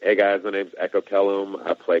Hey guys, my name's Echo Kellum.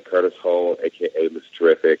 I play Curtis Hull, aka Mr.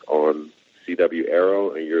 Terrific, on CW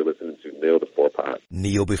Arrow, and you're listening to Kneel Before Pod.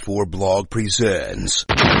 Kneel Before Blog presents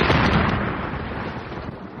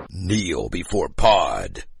Kneel Before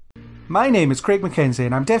Pod. My name is Craig McKenzie,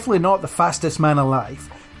 and I'm definitely not the fastest man alive.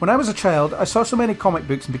 When I was a child, I saw so many comic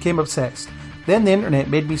books and became obsessed. Then the internet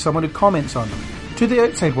made me someone who comments on them. To the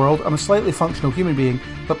outside world, I'm a slightly functional human being,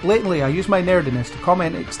 but blatantly I use my nerdiness to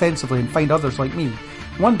comment extensively and find others like me.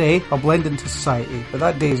 One day, I'll blend into society, but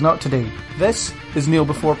that day is not today. This is Kneel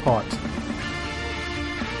Before Pod.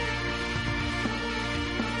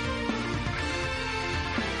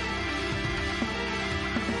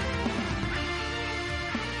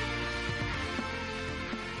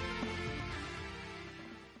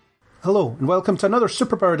 Hello, and welcome to another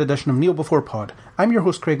Superpowered edition of Kneel Before Pod. I'm your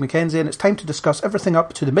host Craig McKenzie, and it's time to discuss everything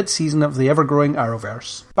up to the mid-season of the ever-growing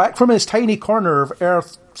Arrowverse. Back from his tiny corner of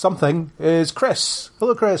Earth something is Chris.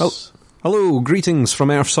 Hello, Chris. Hello, greetings from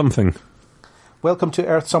Earth something. Welcome to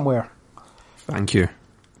Earth somewhere. Thank you.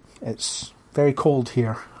 It's very cold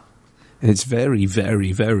here. It's very,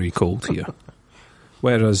 very, very cold here.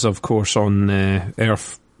 Whereas, of course, on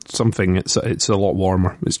Earth something, it's a lot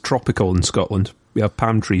warmer. It's tropical in Scotland. We have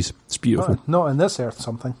palm trees. It's beautiful. Not in this Earth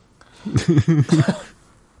something.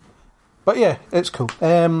 But yeah, it's cool.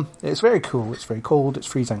 It's very cool. It's very cold. It's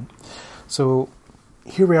freezing. So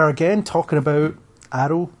here we are again talking about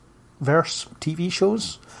Arrowverse TV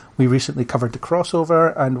shows. We recently covered the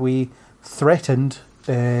crossover, and we threatened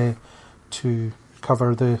to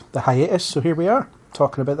cover the hiatus. So here we are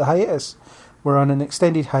talking about the hiatus. We're on an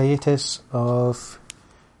extended hiatus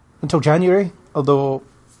until January, although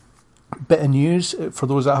bit of news for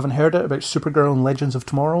those that haven't heard it about Supergirl and Legends of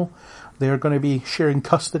Tomorrow. They are going to be sharing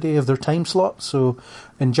custody of their time slot. So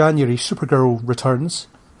in January, Supergirl returns,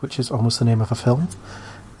 which is almost the name of a film.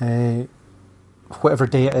 Whatever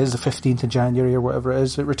day it is, the 15th of January or whatever it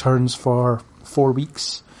is, it returns for 4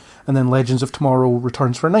 weeks. And then Legends of Tomorrow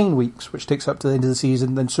returns for 9 weeks, which takes up to the end of the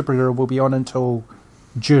season. Then Supergirl will be on until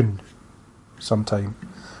June sometime,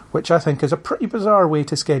 which I think is a pretty bizarre way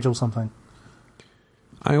to schedule something.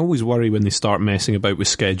 I always worry when they start messing about with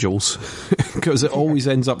schedules, because it always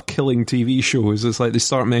ends up killing TV shows. It's like they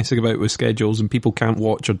start messing about with schedules and people can't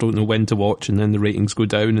watch or don't know when to watch, and then the ratings go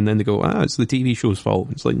down, and then they go, it's the TV show's fault.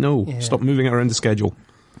 It's like, no, Stop moving it around the schedule.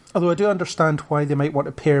 Although I do understand why they might want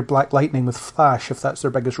to pair Black Lightning with Flash if that's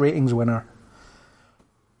their biggest ratings winner.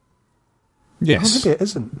 Yes. Or maybe it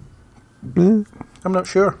isn't. I'm not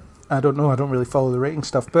sure. I don't know. I don't really follow the rating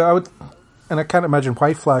stuff. But I can't imagine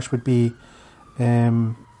why Flash would be...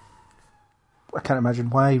 I can't imagine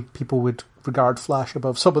why people would regard Flash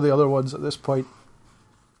above some of the other ones at this point.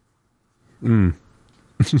 It's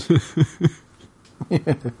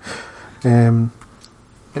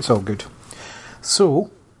all good. So,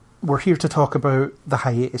 we're here to talk about the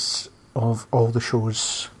hiatus of all the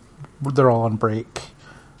shows. They're all on break.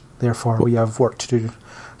 Therefore, we have work to do.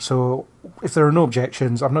 So, if there are no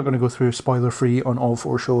objections, I'm not going to go through spoiler-free on all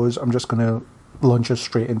 4 shows. I'm just going to launch us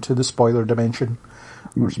straight into the spoiler dimension.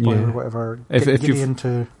 Or spoiler, whatever.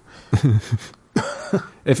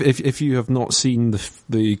 If you have not seen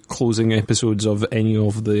the closing episodes of any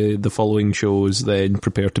of the following shows, then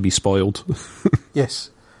prepare to be spoiled. Yes.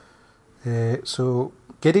 So,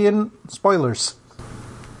 Gideon, spoilers.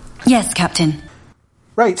 Yes, Captain.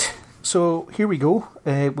 Right, so here we go.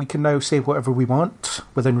 We can now say whatever we want,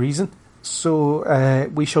 within reason. So,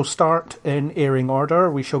 we shall start in airing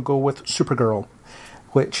order. We shall go with Supergirl,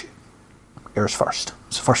 which airs first.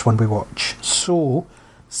 It's the first one we watch. So,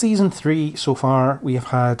 Season 3 so far, we have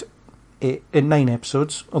had 9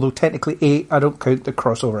 episodes, although technically 8. I don't count the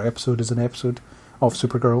crossover episode as an episode of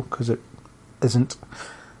Supergirl, because it isn't.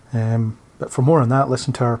 But for more on that,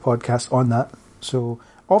 listen to our podcast on that. So,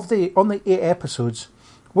 on the 8 episodes,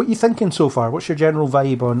 what are you thinking so far? What's your general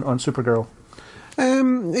vibe on Supergirl?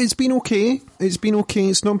 It's been okay.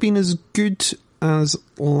 It's not been as good as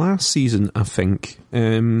last season, I think.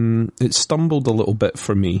 It stumbled a little bit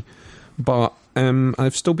for me, but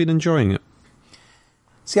I've still been enjoying it.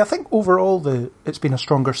 See, I think overall it's been a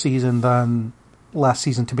stronger season than last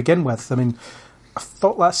season to begin with. I mean, I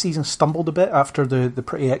thought last season stumbled a bit after the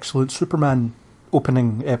pretty excellent Superman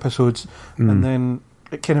opening episodes, and then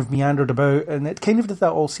it kind of meandered about, and it kind of did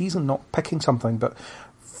that all season, not picking something, but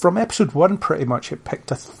from episode 1 pretty much it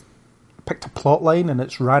picked a plot line and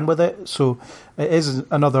it's ran with it. So it is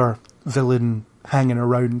another villain hanging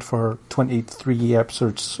around for 23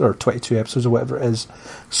 episodes or 22 episodes or whatever it is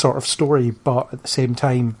sort of story, but at the same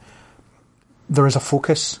time there is a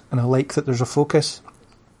focus, and I like that there's a focus.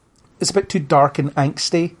 It's a bit too dark and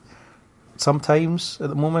angsty sometimes at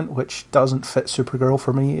the moment, which doesn't fit Supergirl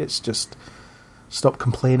for me. It's just stop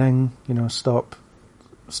complaining, stop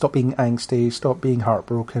being angsty, stop being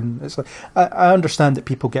heartbroken. It's like I understand that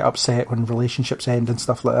people get upset when relationships end and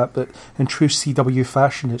stuff like that, but in true CW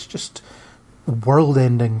fashion, it's just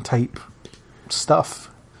world-ending type stuff.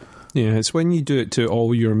 Yeah, it's when you do it to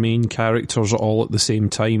all your main characters all at the same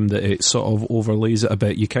time that it sort of overlays it a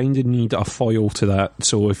bit. You kind of need a foil to that.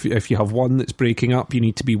 So if you have one that's breaking up, you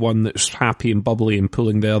need to be one that's happy and bubbly and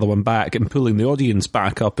pulling the other one back and pulling the audience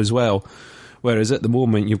back up as well. Whereas at the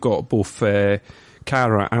moment, you've got both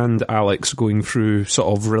Kara and Alex going through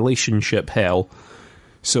sort of relationship hell.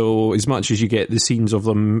 So as much as you get the scenes of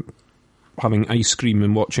them having ice cream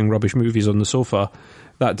and watching rubbish movies on the sofa,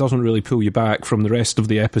 that doesn't really pull you back from the rest of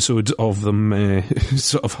the episodes of them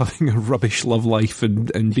sort of having a rubbish love life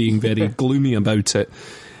and being very gloomy about it.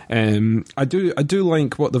 I do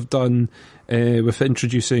like what they've done with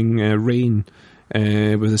introducing Rain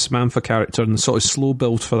with the Samantha character and the sort of slow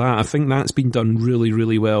build for that. I think that's been done really,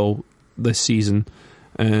 really well this season,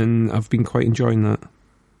 and I've been quite enjoying that.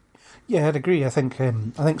 Yeah, I'd agree. I think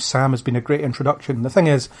Sam has been a great introduction. The thing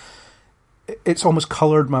is, it's almost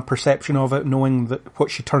coloured my perception of it, knowing that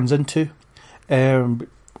what she turns into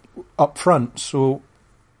up front. So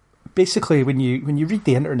basically, when you read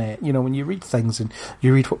the internet, when you read things and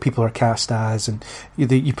you read what people are cast as, and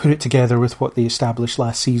you put it together with what they established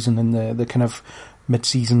last season and the kind of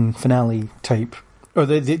mid-season finale type, or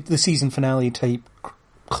the season finale type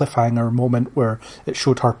cliffhanger moment where it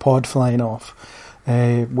showed her pod flying off,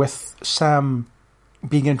 with Sam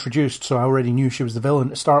being introduced, so I already knew she was the villain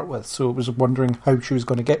to start with, so I was wondering how she was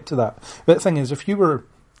going to get to that. But the thing is, if you were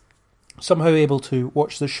somehow able to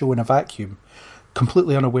watch this show in a vacuum,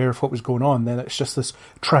 completely unaware of what was going on, then it's just this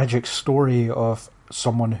tragic story of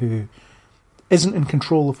someone who isn't in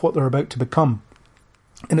control of what they're about to become.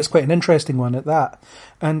 And it's quite an interesting one at that.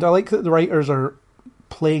 And I like that the writers are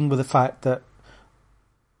playing with the fact that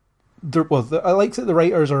I like that the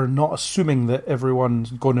writers are not assuming that everyone's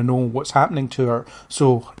going to know what's happening to her,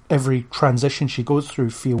 so every transition she goes through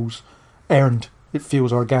feels earned. It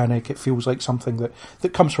feels organic. It feels like something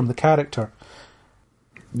that comes from the character.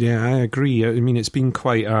 Yeah, I agree. I mean, it's been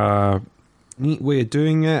quite a neat way of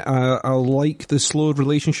doing it. I like the slow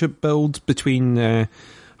relationship build between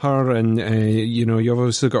her and, you've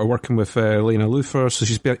obviously got her working with Lena Luthor, so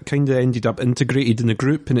she's kind of ended up integrated in the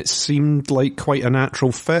group, and it seemed like quite a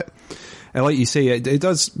natural fit. Like you say, it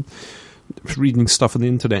does, reading stuff on the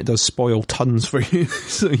internet does spoil tons for you,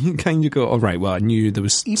 so you kind of go, all right, well, I knew there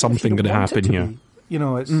was something going to happen here.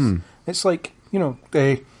 It's like,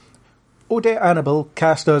 Odette Annabelle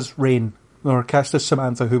cast as Rain, or cast as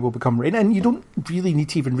Samantha, who will become Rain, and you don't really need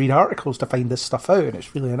to even read articles to find this stuff out, and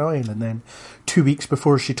it's really annoying. And then 2 weeks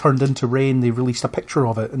before she turned into Rain, they released a picture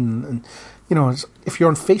of it, and if you're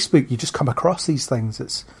on Facebook, you just come across these things.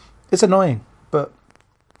 It's annoying, but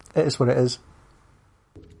it is what it is.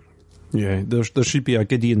 Yeah, there should be a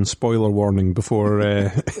Gideon spoiler warning before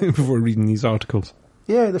before reading these articles.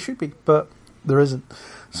 Yeah, there should be, but there isn't.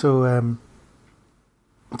 So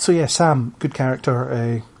yeah, Sam, good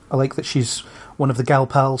character. I like that she's one of the gal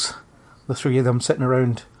pals, the three of them sitting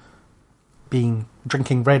around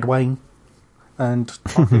drinking red wine and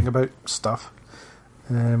talking about stuff.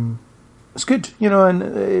 It's good,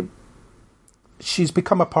 and she's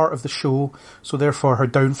become a part of the show, so therefore her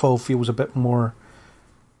downfall feels a bit more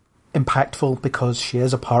impactful because she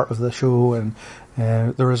is a part of the show, and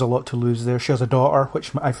there is a lot to lose there. She has a daughter,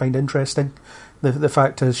 which I find interesting. The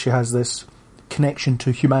fact is, she has this connection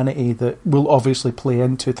to humanity that will obviously play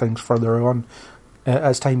into things further on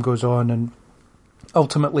as time goes on, and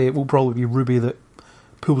ultimately it will probably be Ruby that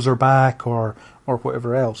pulls her back, or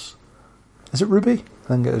whatever else. Is it Ruby? I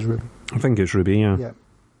think it is Ruby. I think it's Ruby, yeah.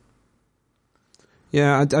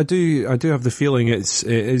 Yeah, I do have the feeling it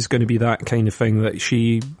is going to be that kind of thing, that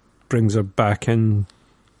she brings her back in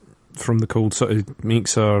from the cold, sort of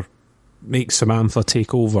makes Samantha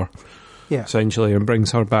take over, essentially, and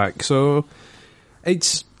brings her back. So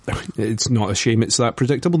it's not a shame it's that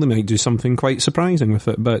predictable. They might do something quite surprising with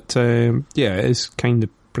it, but it is kind of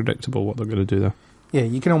predictable what they're going to do there. Yeah,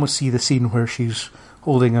 you can almost see the scene where she's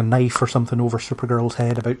holding a knife or something over Supergirl's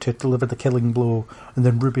head, about to deliver the killing blow, and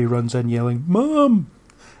then Ruby runs in yelling, "Mom!"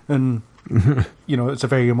 And, it's a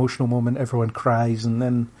very emotional moment. Everyone cries, and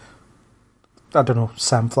then, I don't know,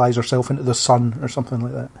 Sam flies herself into the sun or something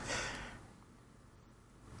like that.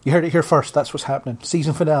 You heard it here first. That's what's happening.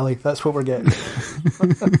 Season finale. That's what we're getting.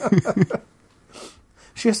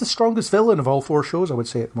 She is the strongest villain of all 4 shows, I would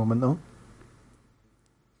say, at the moment, though.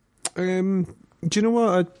 Do you know what?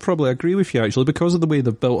 I'd probably agree with you, actually. Because of the way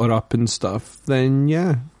they've built her up and stuff, then,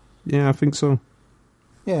 yeah. Yeah, I think so.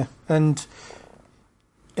 Yeah, and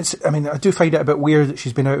I do find it a bit weird that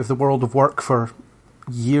she's been out of the world of work for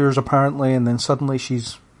years, apparently, and then suddenly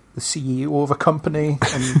she's the CEO of a company,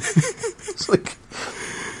 and it's like,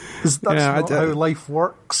 that's not how life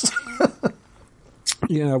works.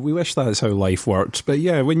 Yeah, we wish that's how life worked. But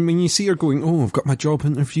yeah, when you see her going, oh, I've got my job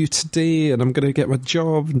interview today and I'm going to get my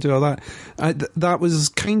job and do all that, that was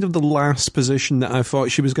kind of the last position that I thought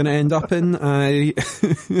she was going to end up in. I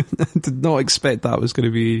did not expect that was going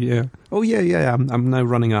to be, I'm now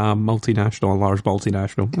running a large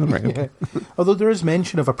multinational. All right, okay. Although there is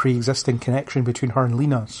mention of a pre-existing connection between her and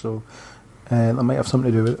Lena, so that might have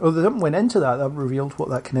something to do with it. Oh, they haven't went into that. They haven't revealed what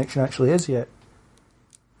that connection actually is yet.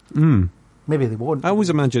 Maybe they won't. I always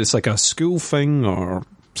imagine it's like a school thing or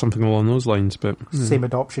something along those lines, but... Same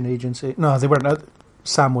adoption agency. No, they weren't.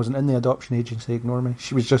 Sam wasn't in the adoption agency, ignore me.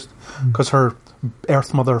 She was just... Because her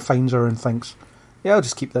Earth mother finds her and thinks, yeah, I'll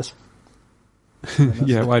just keep this.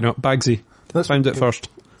 Yeah, why not? Bagsy. Found it first.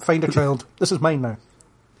 Find a child. This is mine now.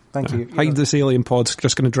 Thank you. Hide this alien pod.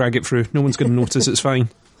 Just going to drag it through. No one's going to notice. It's fine.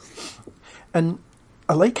 And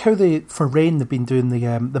I like how for Rain they've been doing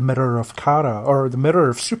the Mirror of Kara, or the Mirror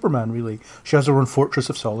of Superman, really. She has her own Fortress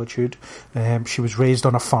of Solitude. She was raised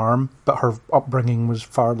on a farm, but her upbringing was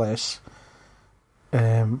far less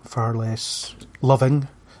loving.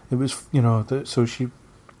 It was, so you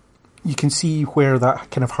can see where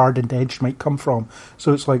that kind of hardened edge might come from.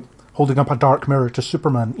 So it's like holding up a dark mirror to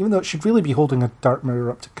Superman, even though it should really be holding a dark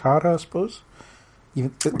mirror up to Kara, I suppose.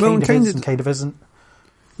 It kind of isn't.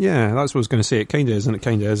 Yeah, that's what I was going to say. It kind of is and it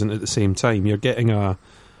kind of isn't at the same time. You're getting a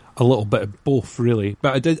little bit of both, really.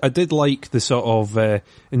 But I did like the sort of,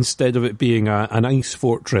 instead of it being an ice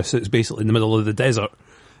fortress, it's basically in the middle of the desert.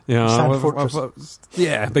 Sand fortress.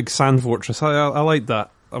 Yeah, big sand fortress. I like that.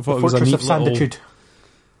 I thought it was a neat of Sanditude.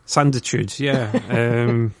 Sanditude,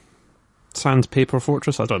 yeah. Sandpaper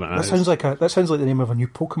fortress. I don't know. That sounds like the name of a new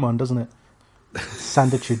Pokemon, doesn't it?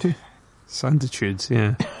 Sanditude. Sanditude,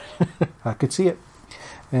 yeah. I could see it.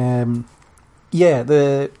 The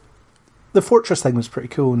fortress thing was pretty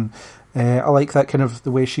cool, and I like that kind of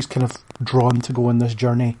the way she's kind of drawn to go on this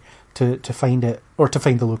journey to find it, or to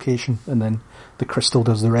find the location, and then the crystal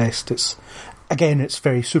does the rest. It's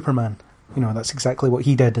very Superman. That's exactly what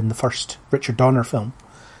he did in the first Richard Donner film.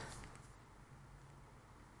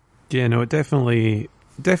 Yeah, no, it definitely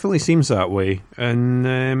seems that way, and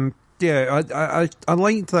I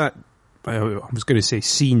liked that. I was going to say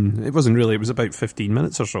scene. It wasn't really. It was about 15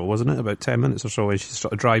 minutes or so, wasn't it? About 10 minutes or so, where she's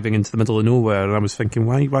sort of driving into the middle of nowhere, and I was thinking,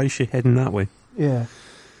 why is she heading that way? Yeah.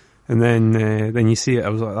 And then you see it. I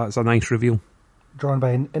was like, that's a nice reveal. Drawn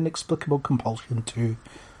by an inexplicable compulsion to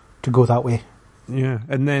go that way. Yeah,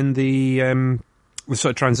 and then the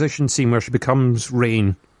sort of transition scene where she becomes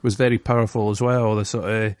Rain was very powerful as well. The sort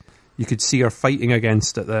of you could see her fighting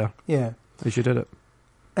against it there. Yeah, as she did it.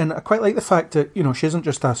 And I quite like the fact that, she isn't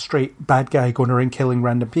just a straight bad guy going around killing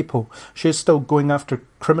random people. She's still going after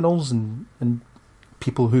criminals and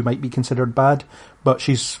people who might be considered bad, but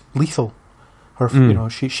she's lethal.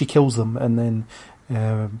 She kills them, and then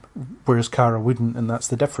whereas Kara wouldn't, and that's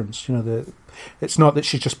the difference. It's not that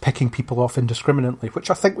she's just picking people off indiscriminately, which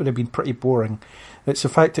I think would have been pretty boring. It's the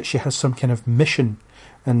fact that she has some kind of mission,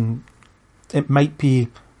 and it might be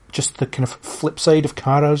just the kind of flip side of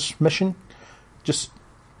Kara's mission. Just...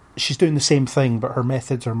 she's doing the same thing, but her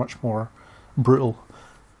methods are much more brutal.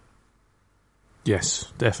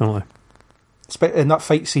 Yes, definitely. And that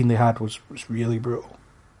fight scene they had was really brutal.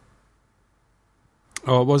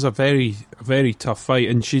 Oh, it was a very, very tough fight,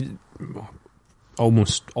 and she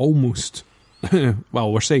almost.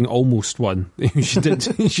 Well, we're saying almost won. She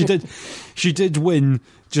did win,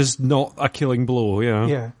 just not a killing blow.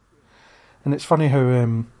 Yeah, and it's funny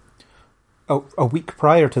how. A week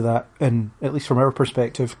prior to that, and at least from our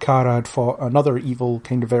perspective, Kara had fought another evil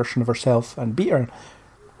kind of version of herself and beat her.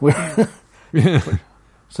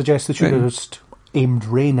 Suggests that she would have just aimed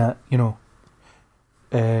Rain at,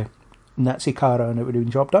 Nazi Kara, and it would have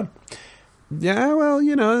been job done. Yeah, well,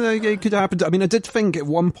 it could happen. I mean, I did think at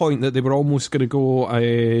one point that they were almost going to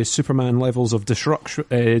go Superman levels of destruction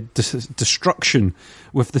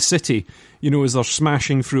with the city. As they're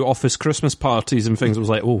smashing through office Christmas parties and things. I was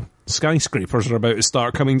like, oh, skyscrapers are about to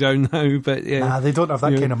start coming down now. But they don't have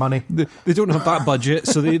that kind of money. They don't have that budget,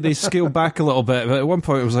 so they scaled back a little bit. But at one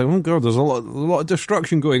point, I was like, oh god, there's a lot of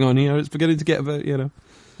destruction going on here. It's beginning to get a bit, Yeah,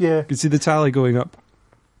 you can see the tally going up.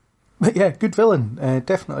 But yeah, good villain.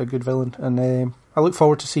 Definitely a good villain. And I look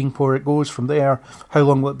forward to seeing where it goes from there. How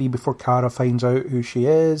long will it be before Kara finds out who she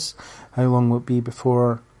is? How long will it be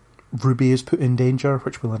before Ruby is put in danger,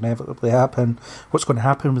 which will inevitably happen? What's going to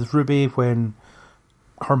happen with Ruby when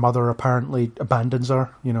her mother apparently abandons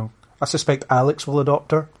her. You know, I suspect Alex will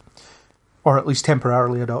adopt her, or at least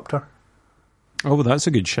temporarily adopt her. Oh, well, that's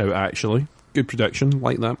a good shout, actually. Good prediction,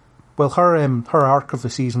 like that. Well, her arc of the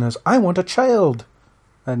season is, I want a child,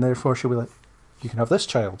 and therefore she'll be like, you can have this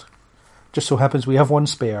child. Just so happens we have one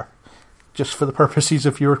spare, just for the purposes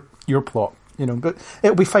of your plot. You know, but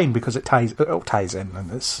it'll be fine because it ties in,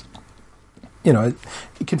 and it's, you know,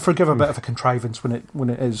 you can forgive a bit of a contrivance when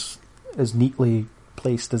it is as neatly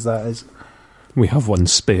placed as that is. We have one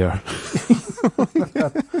spare.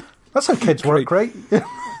 That's how kids work, right?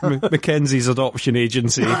 Mackenzie's adoption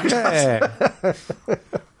agency. Yeah.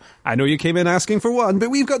 I know you came in asking for one,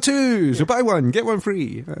 but we've got two, so buy one, get one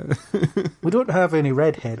free. We don't have any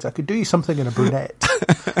redheads. I could do you something in a brunette.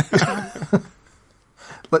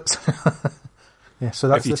 Let's. Yeah, so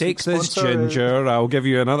that's if you take this ginger, I'll give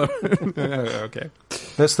you another. Okay.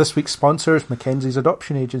 That's this week's sponsor is Mackenzie's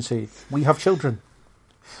adoption agency. We have children.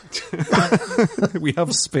 We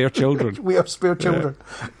have spare children. We have spare children.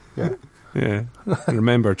 Yeah. Yeah.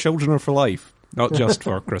 Remember, children are for life, not just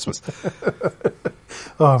for Christmas.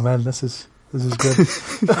 Oh man, this is good.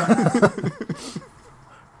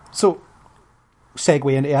 So,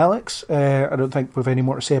 segue into Alex. I don't think we've any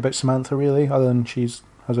more to say about Samantha really, other than she's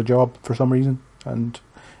has a job for some reason and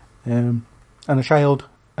a child,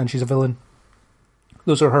 and she's a villain.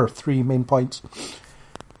 Those are her three main points.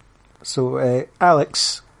 So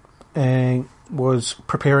Alex was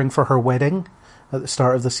preparing for her wedding at the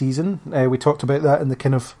start of the season. We talked about that in the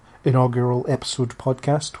kind of inaugural episode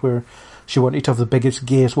podcast where she wanted to have the biggest,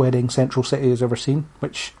 gayest wedding Central City has ever seen,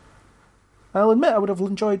 which I'll admit I would have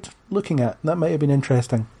enjoyed looking at. That might have been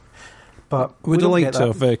interesting. But would have liked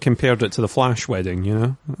to have compared it to the Flash wedding, you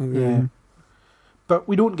know? Yeah. But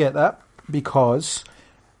we don't get that because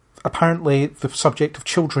apparently the subject of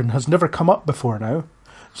children has never come up before now.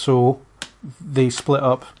 So they split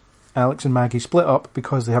up. Alex and Maggie split up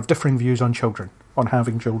because they have differing views on children, on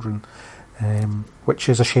having children, which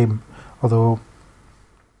is a shame. Although,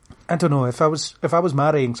 I don't know, if I was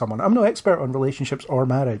marrying someone, I'm no expert on relationships or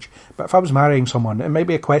marriage, but if I was marrying someone, it might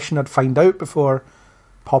be a question I'd find out before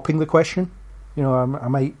popping the question. You know, I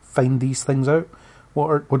might find these things out.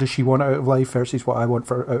 What does she want out of life versus what I want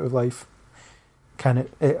out of life?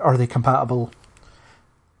 Are they compatible?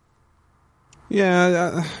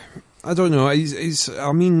 Yeah, I don't know.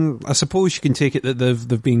 I mean, I suppose you can take it that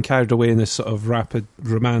they've been carried away in this sort of rapid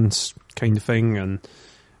romance kind of thing, and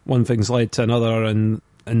one thing's led to another, and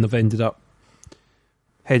they've ended up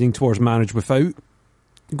heading towards marriage without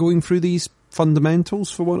going through these fundamentals,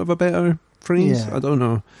 for want of a better phrase. Yeah. I don't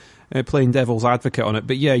know. Playing devil's advocate on it,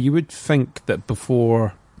 but yeah, you would think that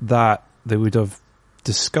before that they would have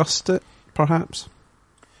discussed it, perhaps.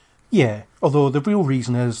 Yeah, although the real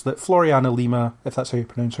reason is that Floriana Lima, if that's how you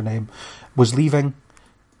pronounce her name, was leaving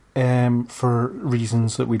for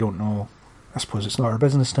reasons that we don't know. I suppose it's not our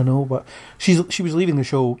business to know, but she was leaving the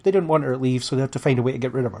show. They didn't want her to leave, so they had to find a way to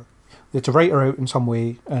get rid of her. They had to write her out in some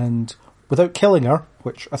way, and without killing her,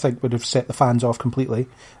 which I think would have set the fans off completely.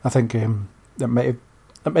 I think that might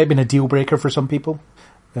have been a deal breaker for some people,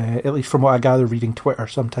 at least from what I gather reading Twitter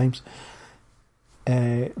sometimes.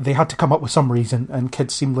 They had to come up with some reason, and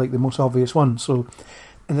kids seemed like the most obvious one. So,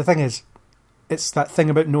 and the thing is, it's that thing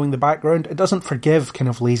about knowing the background. It doesn't forgive kind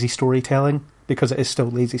of lazy storytelling, because it is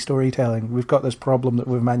still lazy storytelling. We've got this problem that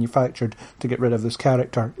we've manufactured to get rid of this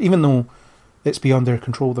character, even though it's beyond their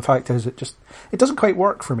control. The fact is, it doesn't quite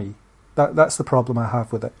work for me. That's the problem I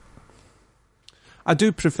have with it. I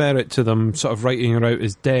do prefer it to them sort of writing her out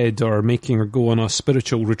as dead, or making her go on a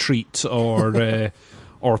spiritual retreat, or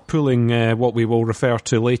or pulling what we will refer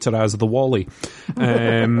to later as the Wally.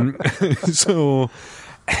 So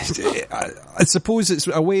I suppose it's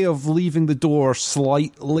a way of leaving the door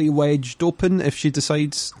slightly wedged open if she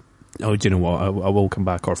decides, oh, do you know what, I will come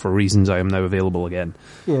back, or for reasons I am now available again.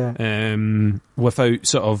 Yeah. Without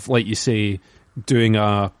sort of, like you say, doing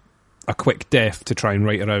a quick death to try and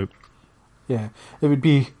write her out. Yeah, it would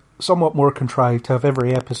be somewhat more contrived to have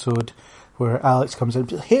every episode where Alex comes in and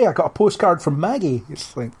says, hey, I got a postcard from Maggie.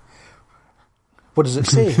 It's like, what does it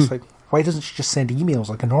say? It's like, why doesn't she just send emails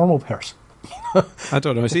like a normal person? I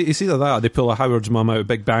don't know. It's either that or they pull a Howard's Mum out of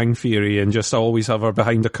Big Bang Theory and just always have her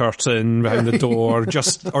behind the curtain, behind the door,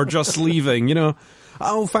 or just leaving, you know.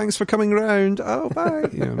 Oh, thanks for coming round. Oh, bye. I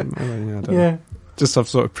don't know. Just have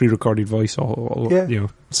sort of pre-recorded voice, you know,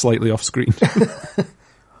 slightly off screen.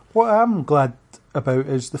 What I'm glad about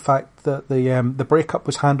is the fact that the breakup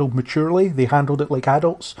was handled maturely. They handled it like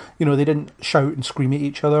adults. You know, they didn't shout and scream at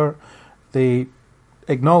each other. They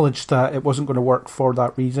acknowledged that it wasn't going to work for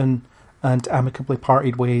that reason and amicably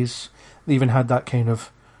parted ways. They even had that kind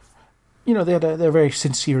of they had a very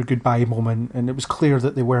sincere goodbye moment, and it was clear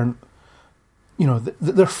that they weren't,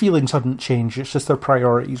 their feelings hadn't changed. It's just their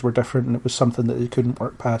priorities were different, and it was something that they couldn't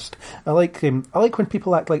work past. I like when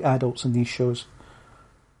people act like adults in these shows.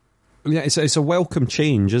 Yeah, it's a welcome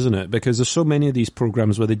change, isn't it? Because there's so many of these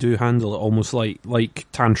programs where they do handle it almost like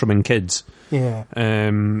Tantrum in Kids. Yeah.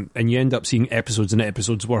 And you end up seeing episodes and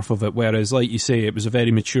episodes worth of it, whereas, like you say, it was a very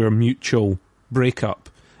mature, mutual breakup.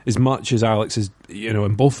 As much as Alex is,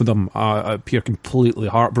 and both of them appear completely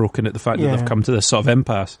heartbroken at the fact that they've come to this sort of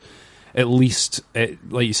impasse, at least,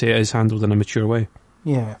 like you say, it is handled in a mature way.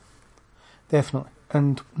 Yeah, definitely.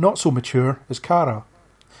 And not so mature is Cara,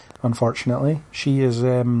 unfortunately. She is...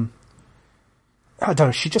 I don't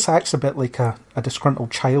know, she just acts a bit like a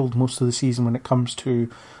disgruntled child most of the season when it comes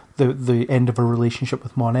to the end of her relationship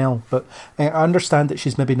with Mon-El. But I understand that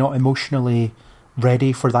she's maybe not emotionally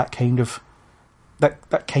ready for that kind of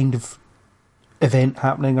event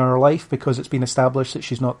happening in her life, because it's been established that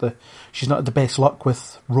she's not the best luck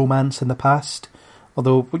with romance in the past.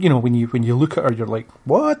 Although, when you look at her, you're like,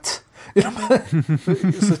 what? It's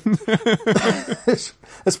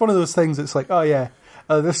one of those things. It's like, oh yeah.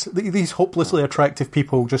 These hopelessly attractive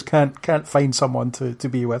people just can't find someone to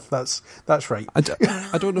be with. That's right. I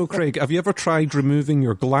don't know, Craig. Have you ever tried removing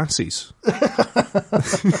your glasses?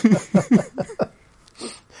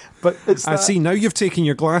 But it's I see. Now you've taken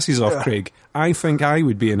your glasses off, Craig. I think I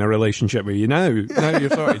would be in a relationship with you now. Now you're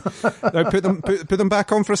sorted. Now put them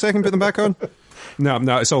back on for a second. Put them back on. No,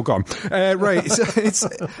 it's all gone. Right,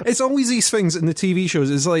 it's always these things in the TV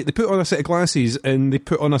shows. It's like they put on a set of glasses and they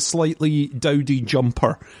put on a slightly dowdy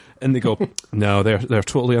jumper, and they go, "No, they're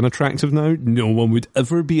totally unattractive now. No one would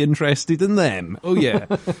ever be interested in them." Oh yeah,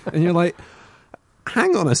 and you're like,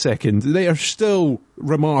 hang on a second, they are still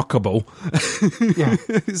remarkable. Yeah.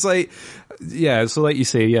 It's like, yeah, so like you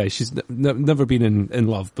say, yeah, she's never been in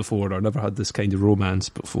love before, or never had this kind of romance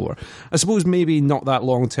before. I suppose maybe not that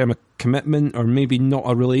long-term a commitment, or maybe not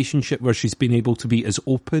a relationship where she's been able to be as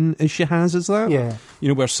open as she has as that. Yeah.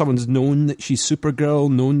 Where someone's known that she's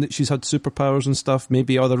Supergirl, known that she's had superpowers and stuff.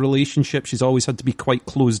 Maybe other relationships, she's always had to be quite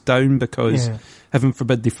closed down because, heaven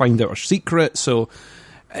forbid, they find out her secret, so...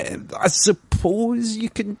 I suppose you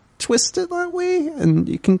can twist it that way, and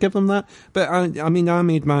you can give them that. But I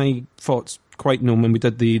made my thoughts quite known when we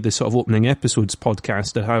did the sort of opening episodes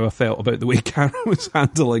podcast of how I felt about the way Cara was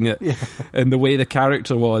handling it, and the way the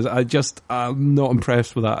character was. I'm not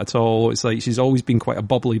impressed with that at all. It's like she's always been quite a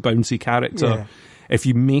bubbly, bouncy character. Yeah. If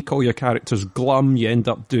you make all your characters glum, you end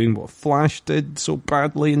up doing what Flash did so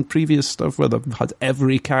badly in previous stuff, where they've had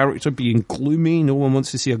every character being gloomy. No one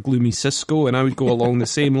wants to see a gloomy Cisco, and I would go along the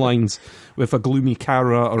same lines with a gloomy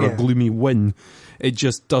Cara or a gloomy Winn. It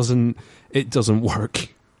just doesn't work.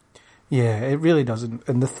 Yeah, it really doesn't.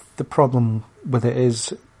 And the problem with it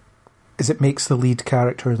is it makes the lead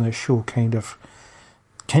character in the show kind of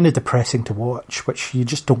depressing to watch, which you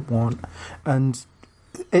just don't want. And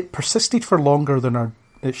it persisted for longer than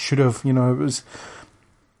it should have. It was,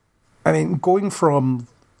 going from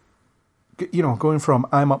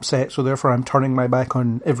I'm upset, so therefore I'm turning my back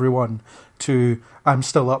on everyone, to I'm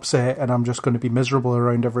still upset and I'm just going to be miserable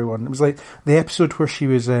around everyone. It was like the episode where she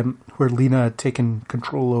was, where Lena had taken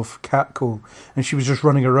control of Catco, and she was just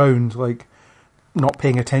running around, like, not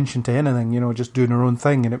paying attention to anything, just doing her own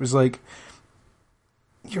thing. And it was like,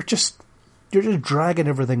 you're just dragging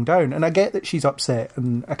everything down. And I get that she's upset,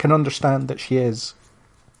 and I can understand that she is.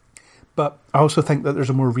 But I also think that there's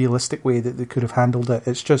a more realistic way that they could have handled it.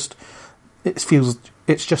 It's just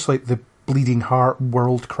like the bleeding heart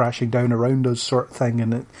world crashing down around us sort of thing,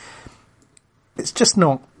 and it's just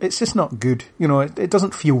not good. It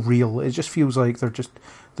doesn't feel real. It just feels like they're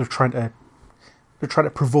trying to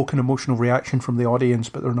provoke an emotional reaction from the audience,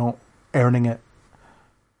 but they're not earning it.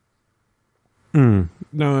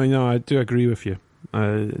 No, I do agree with you.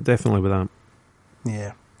 Definitely with that.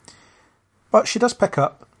 Yeah. But she does pick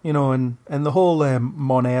up, and the whole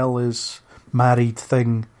Mon-El is married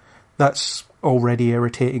thing, that's already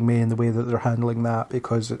irritating me in the way that they're handling that,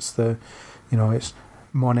 because it's it's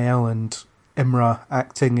Mon-El and Imra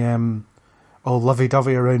acting all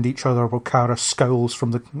lovey-dovey around each other while Cara scowls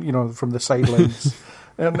from the sidelines.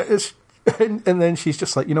 and then she's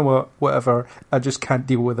just like, whatever, I just can't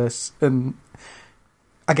deal with this. And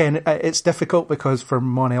again, it's difficult because from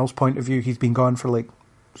Mon-El's point of view, he's been gone for like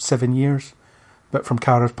 7 years. But from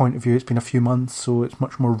Cara's point of view, it's been a few months, so it's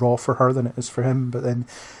much more raw for her than it is for him. But then,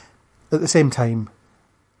 at the same time,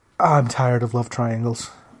 I'm tired of love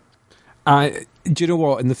triangles. I Do you know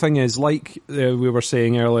what? And the thing is, like we were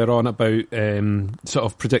saying earlier on about sort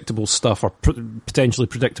of predictable stuff or potentially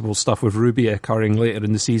predictable stuff with Ruby occurring later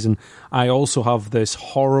in the season, I also have this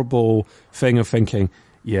horrible thing of thinking,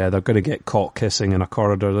 yeah, they're going to get caught kissing in a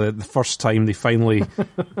corridor. The first time they finally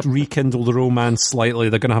rekindle the romance slightly,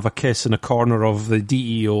 they're going to have a kiss in a corner of the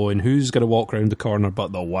DEO, and who's going to walk around the corner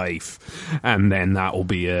but the wife? And then that'll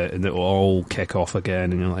be it, and it'll all kick off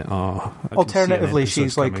again, and you're like, oh. Alternatively,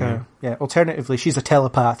 she's like alternatively, she's a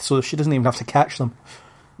telepath, so she doesn't even have to catch them.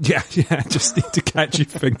 Yeah, just need to catch you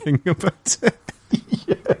thinking about it.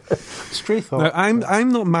 Stray thought. Now, I'm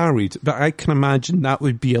not married, but I can imagine that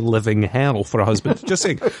would be a living hell for a husband. Just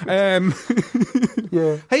saying.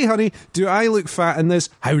 Yeah. Hey, honey, do I look fat in this?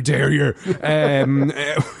 How dare you?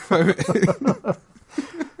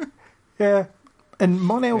 Yeah. And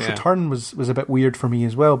Mon-El's return was a bit weird for me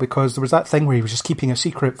as well, because there was that thing where he was just keeping a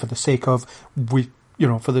secret for the sake of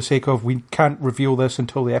we can't reveal this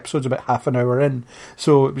until the episode's about half an hour in.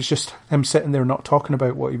 So it was just him sitting there not talking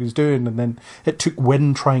about what he was doing, and then it took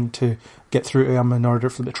Wynn trying to get through to him in order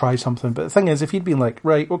for him to try something. But the thing is, if he'd been like,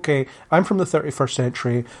 right, okay, I'm from the 31st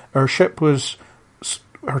century, our ship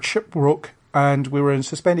broke, and we were in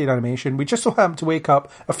suspended animation. We just so happened to wake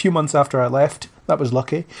up a few months after I left. That was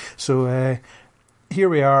lucky. So here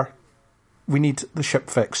we are. We need the ship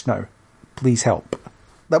fixed now. Please help.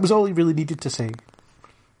 That was all he really needed to say.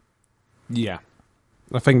 Yeah.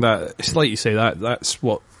 I think that, it's like you say, that's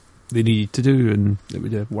what they needed to do, and it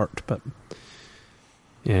would have worked, but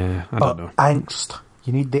yeah, I don't know. Angst.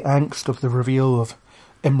 You need the angst of the reveal of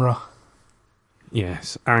Imra.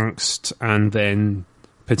 Yes, angst, and then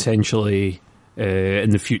potentially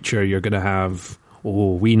in the future you're going to have,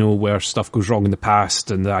 we know where stuff goes wrong in the past,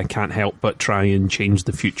 and I can't help but try and change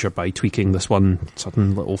the future by tweaking this one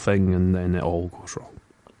certain little thing, and then it all goes wrong.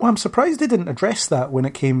 Well, I'm surprised they didn't address that when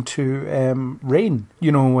it came to Rain.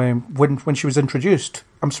 You know, when she was introduced,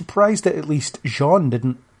 I'm surprised that at least Jean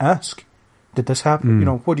didn't ask, "Did this happen? You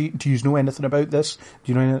know, what do you know anything about this?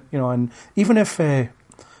 Do you know? You know?" And even if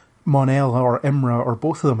Mon-El or Imra or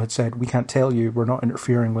both of them had said, "We can't tell you. We're not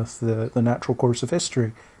interfering with the natural course of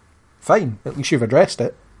history," fine. At least you've addressed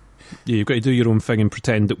it. Yeah, you've got to do your own thing and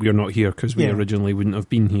pretend that we're not here because we originally wouldn't have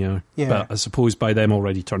been here. Yeah. But I suppose by them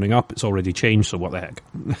already turning up, it's already changed, so what the heck?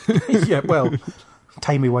 Yeah, well,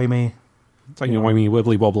 timey-wimey. Timey-wimey,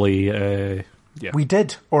 wibbly-wobbly, yeah. We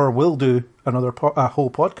did, or will do, a whole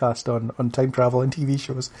podcast on time travel and TV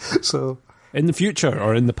shows. So in the future,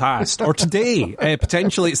 or in the past, or today.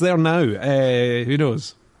 Potentially it's there now. Who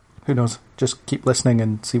knows? Who knows? Just keep listening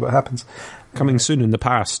and see what happens. Coming soon in the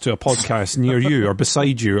past to a podcast near you, or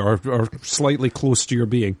beside you, or slightly close to your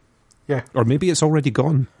being. Yeah. Or maybe it's already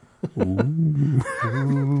gone. Ooh.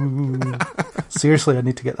 Seriously, I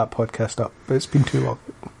need to get that podcast up, but it's been too long.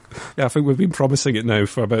 Yeah, I think we've been promising it now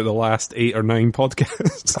for about the last 8 or 9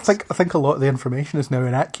 podcasts. I think a lot of the information is now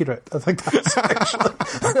inaccurate. I think that's actually...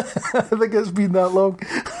 I think it's been that long.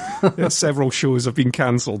 Yeah, several shows have been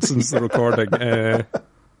cancelled since the recording.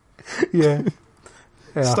 Yeah.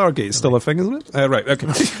 Stargate's still a thing, isn't it? Right,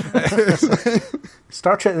 okay.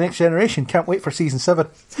 Star Trek The Next Generation, can't wait for season 7.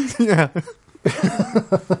 Yeah.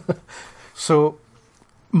 So,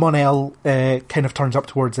 Mon-El kind of turns up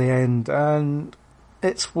towards the end, and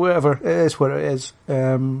it's whatever. It is what it is.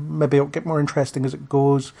 Maybe it'll get more interesting as it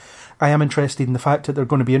goes. I am interested in the fact that they're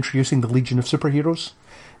going to be introducing the Legion of Superheroes.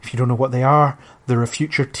 If you don't know what they are, they're a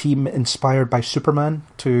future team inspired by Superman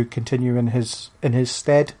to continue in his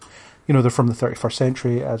stead. You know, they're from the 31st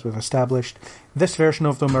century, as we've established. This version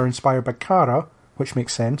of them are inspired by Kara, which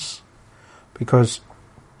makes sense, because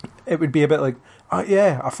it would be a bit like, oh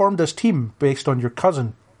yeah, I formed this team based on your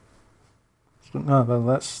cousin. Oh, well,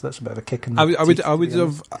 that's a bit of a kick in the teeth.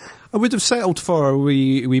 I would have settled for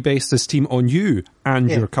we based this team on you and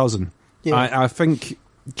your cousin. Yeah. I think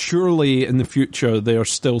surely in the future they are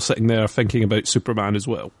still sitting there thinking about Superman as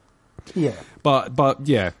well. Yeah. But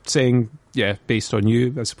yeah, saying based on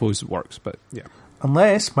you, I suppose it works. But yeah,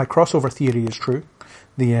 unless my crossover theory is true,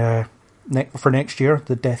 for next year,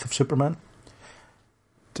 the death of Superman.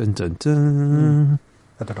 Dun dun dun.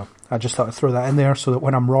 I don't know. I just thought I'd throw that in there so that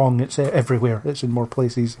when I'm wrong, it's everywhere. It's in more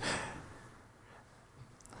places.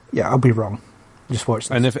 Yeah, I'll be wrong. Just watch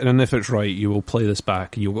this. And if it's right, you will play this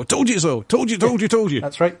back and you'll go, told you so, told you.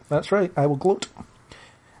 That's right. I will gloat.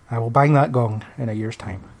 I will bang that gong in a year's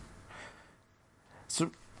time.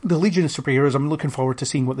 So, the Legion of Superheroes, I'm looking forward to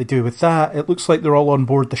seeing what they do with that. It looks like they're all on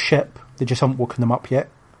board the ship. They just haven't woken them up yet,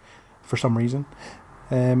 for some reason.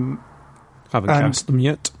 Haven't cast them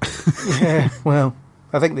yet. Yeah, well,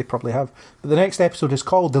 I think they probably have. But the next episode is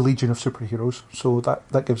called The Legion of Superheroes, so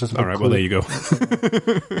that gives us a big clue. Well, there you go.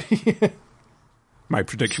 Yeah. My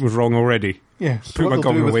prediction was wrong already. Yeah. Put my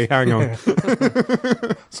gun away, hang on.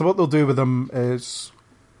 So what they'll do with them is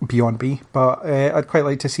beyond me, but I'd quite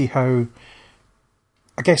like to see how,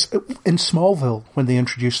 I guess, in Smallville, when they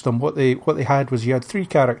introduced them, what they had was you had 3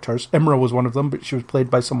 characters. Imra was one of them, but she was played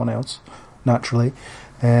by someone else, naturally.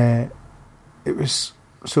 It was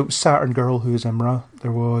Saturn Girl, who was Imra.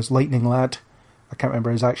 There was Lightning Lad. I can't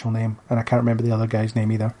remember his actual name, and I can't remember the other guy's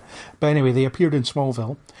name either. But anyway, they appeared in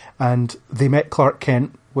Smallville, and they met Clark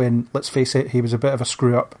Kent when, let's face it, he was a bit of a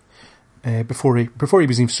screw-up before he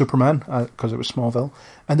was even Superman, because it was Smallville.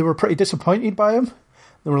 And they were pretty disappointed by him.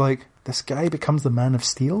 They were like, this guy becomes the Man of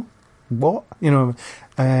Steel? What?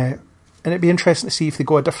 And it'd be interesting to see if they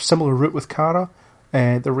go a similar route with Kara.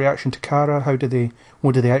 The reaction to Kara,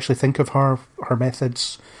 what do they actually think of her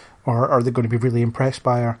methods, or are they going to be really impressed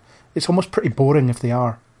by her? It's almost pretty boring if they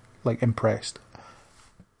are, like, impressed.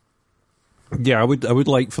 Yeah, I would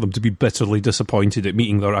like for them to be bitterly disappointed at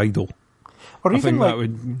meeting their idol. Or even like,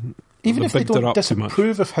 even if they big her don't up too much.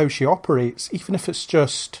 disapprove of how she operates, even if it's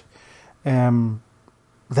just,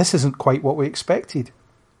 this isn't quite what we expected.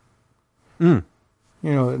 And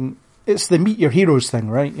it's the meet your heroes thing,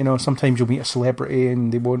 right? Sometimes you'll meet a celebrity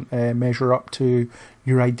and they won't measure up to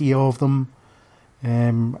your idea of them,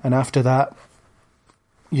 and after that,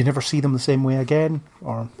 you never see them the same way again.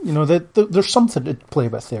 Or there's something to play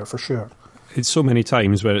with there for sure. It's so many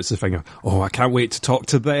times where it's the thing of, I can't wait to talk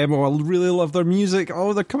to them, or I really love their music,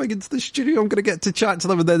 they're coming into the studio, I'm going to get to chat to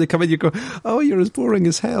them, and then they come in, you go, you're as boring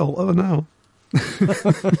as hell, oh no.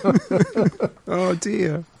 Oh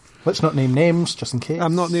dear. Let's not name names, just in case.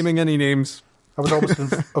 I'm not naming any names. I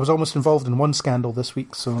was almost involved in one scandal this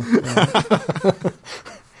week, so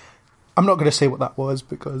I'm not going to say what that was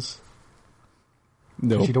because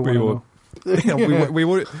no, you don't we want won't. to know. Yeah, we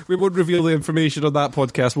won't reveal the information on that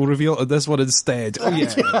podcast. We'll reveal it on this one instead. Oh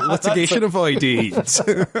yeah, litigation avoided.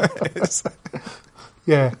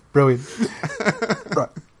 Yeah, brilliant. Right.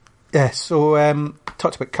 Yeah, so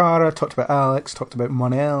talked about Kara, talked about Alex, talked about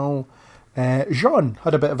Mon-El. Jean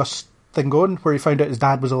had a bit of a thing going where he found out his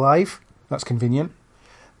dad was alive. That's convenient.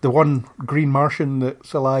 The one green Martian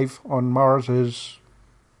that's alive on Mars is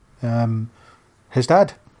his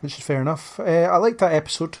dad, which is fair enough. I liked that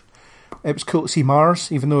episode. It was cool to see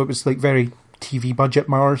Mars, even though it was like very TV budget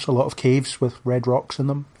Mars, a lot of caves with red rocks in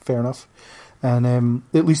them. Fair enough. And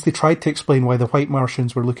at least they tried to explain why the white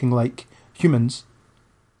Martians were looking like humans,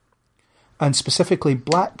 and specifically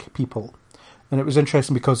black people. And it was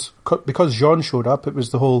interesting because Jean showed up, it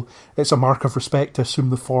was the whole, it's a mark of respect to assume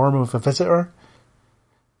the form of a visitor.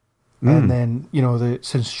 And then,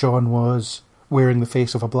 since Jean was wearing the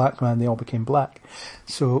face of a black man, they all became black.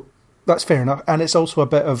 So that's fair enough. And it's also a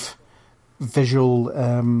bit of visual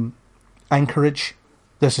anchorage.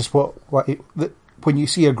 This is when you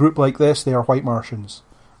see a group like this, they are white Martians.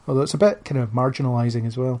 Although it's a bit kind of marginalising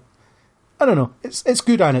as well. I don't know. It's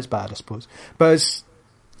good and it's bad, I suppose. But it's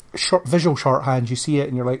visual shorthand. You see it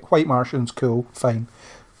and you're like, white Martians, cool, fine.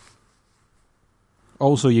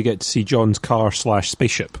 Also, you get to see John's car /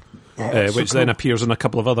 spaceship, which then appears in a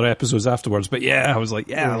couple of other episodes afterwards. But yeah, I was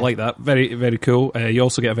like, I like that. Very, very cool. You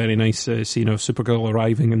also get a very nice scene of Supergirl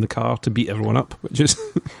arriving in the car to beat everyone up, which is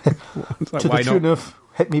like, to the tune of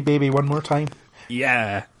 "Hit Me, Baby, One More Time."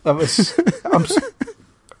 Yeah, that was.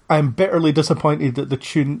 I'm bitterly disappointed that the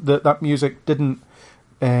tune that music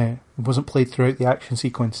wasn't played throughout the action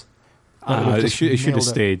sequence. It should have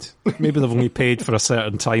stayed. Maybe they've only paid for a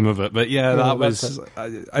certain time of it, but that was.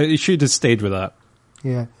 It should have stayed with that.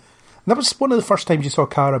 Yeah, and that was one of the first times you saw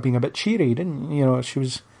Kara being a bit cheery, didn't you? She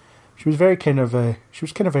was very kind of very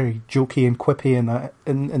jokey and quippy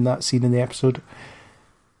in that scene in the episode.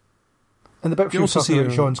 And the bit she was talking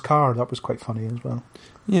about Jean's car, that was quite funny as well.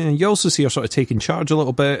 Yeah, you also see her sort of taking charge a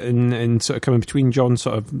little bit and sort of coming between John,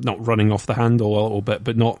 sort of not running off the handle a little bit,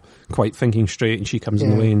 but not quite thinking straight, and she comes in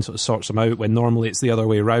the way and sort of sorts him out, when normally it's the other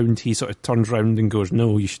way around. He sort of turns around and goes,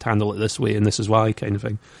 no, you should handle it this way, and this is why, kind of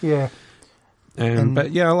thing. Yeah.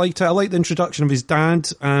 But yeah, I liked it. I liked the introduction of his dad.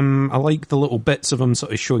 I like the little bits of him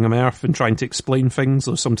sort of showing him Earth and trying to explain things,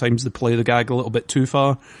 though sometimes they play the gag a little bit too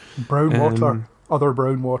far. Brown water. Other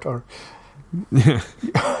brown water. Right,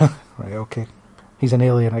 okay. He's an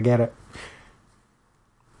alien, I get it.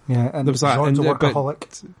 Yeah, and John's a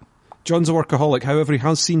workaholic. John's a workaholic, however, he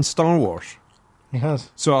has seen Star Wars. He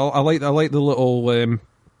has. So I like the little,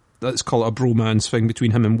 let's call it a bromance thing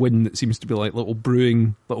between him and Wynn that seems to be like little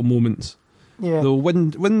brewing little moments. Yeah. Though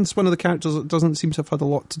Wynn's one of the characters that doesn't seem to have had a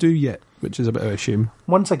lot to do yet, which is a bit of a shame.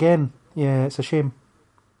 Once again, yeah, it's a shame.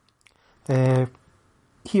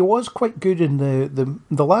 He was quite good in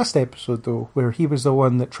the last episode, though, where he was the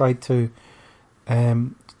one that tried to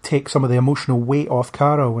take some of the emotional weight off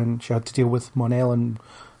Cara when she had to deal with Mon-El and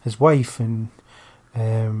his wife, and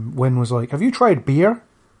Wynn was like, "Have you tried beer?"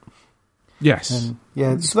 Yes. And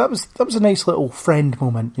yeah, so that was a nice little friend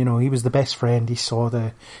moment. You know, he was the best friend. He saw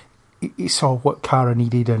what Cara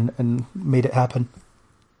needed and made it happen.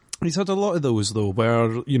 He's had a lot of those, though,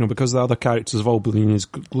 where, you know, because the other characters have all been as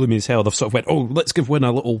gloomy as hell, they've sort of went, oh, let's give Wynn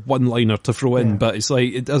a little one-liner to throw in, but it's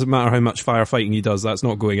like, it doesn't matter how much firefighting he does, that's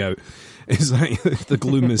not going out. It's like, the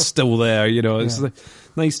gloom is still there, you know, it's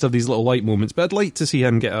nice to have these little light moments, but I'd like to see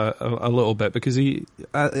him get a little bit, because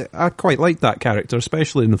I quite liked that character,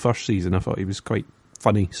 especially in the first season. I thought he was quite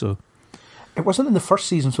funny, so... It wasn't in the first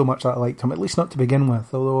season so much that I liked him, at least not to begin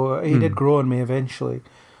with, although he did grow on me eventually.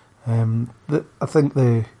 I think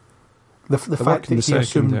the fact that he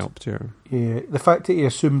assumed helped, the fact that he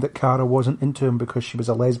assumed that Cara wasn't into him because she was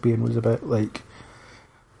a lesbian was a bit like,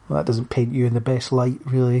 well, that doesn't paint you in the best light,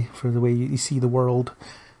 really, for the way you see the world,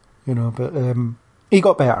 you know. But he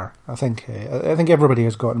got better, I think. I think everybody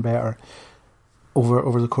has gotten better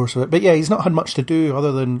over the course of it. But yeah, he's not had much to do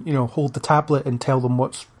other than, you know, hold the tablet and tell them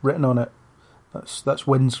what's written on it. That's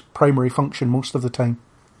Wynn's primary function most of the time.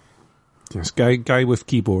 Yes, guy with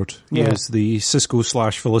keyboard. He is the Cisco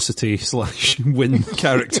 /Felicity /Wynn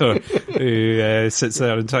character who sits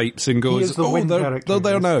there and types and goes, he is the Wynn character. They're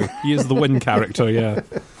there now. He is the Wynn character, yeah.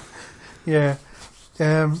 Yeah.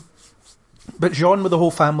 But Jean with the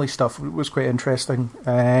whole family stuff was quite interesting.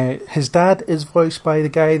 His dad is voiced by the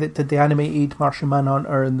guy that did the animated Martian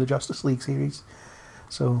Manhunter in the Justice League series.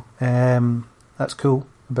 So that's cool.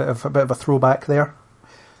 A bit of a throwback there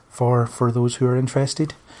for those who are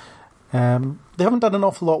interested. They haven't done an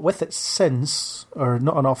awful lot with it since, or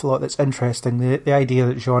not an awful lot that's interesting. The idea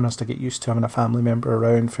that Jean has to get used to having a family member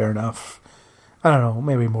around, fair enough. I don't know,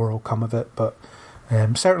 maybe more will come of it, but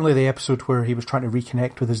certainly the episode where he was trying to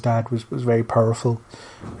reconnect with his dad was very powerful.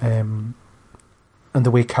 And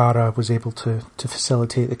the way Cara was able to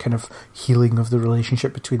facilitate the kind of healing of the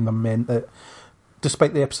relationship between them meant that,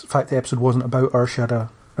 despite the fact the episode wasn't about her, she had an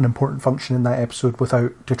important function in that episode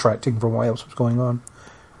without detracting from what else was going on.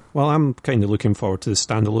 Well, I'm kind of looking forward to the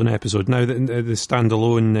standalone episode now that the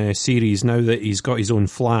standalone series. Now that he's got his own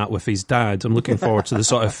flat with his dad, I'm looking forward to the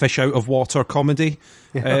sort of fish out of water comedy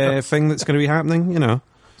thing that's going to be happening. You know,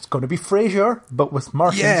 it's going to be Frasier, but with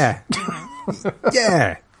Martians. Yeah,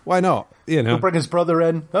 yeah. Why not? You know, he'll bring his brother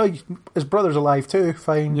in. Oh, his brother's alive too.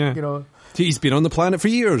 Fine. Yeah. You know, he's been on the planet for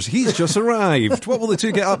years. He's just arrived. What will the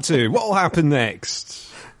two get up to? What will happen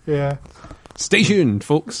next? Yeah. Stay tuned,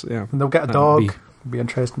 folks. Yeah, and they'll get a dog. Be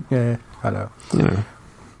interesting. Yeah, I know. You know,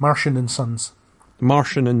 Martian and Sons.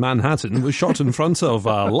 Martian in Manhattan was shot in front of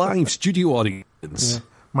a live studio audience. Yeah.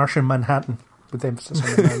 Martian Manhattan, with emphasis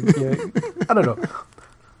on the man. Yeah. I don't know.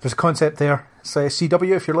 There's a concept there. So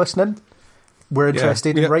CW, if you're listening, we're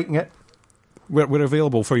interested in writing it. We're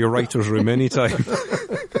available for your writer's room anytime.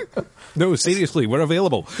 No, seriously, we're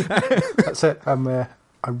available. That's it. I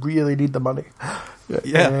really need the money.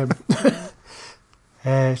 Yeah.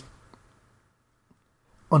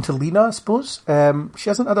 On to Lena, I suppose. She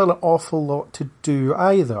hasn't had an awful lot to do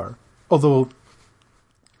either. Although,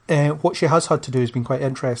 what she has had to do has been quite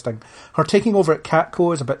interesting. Her taking over at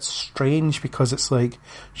Catco is a bit strange because it's like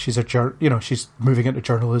she's she's moving into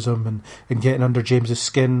journalism and getting under James's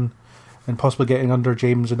skin and possibly getting under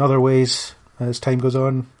James in other ways as time goes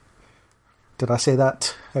on. Did I say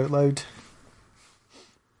that out loud?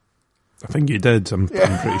 I think you did. I'm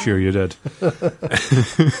pretty sure you did.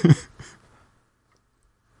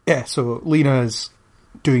 Yeah, so Lena is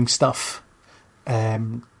doing stuff.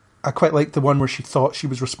 I quite like the one where she thought she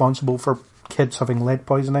was responsible for kids having lead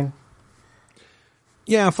poisoning.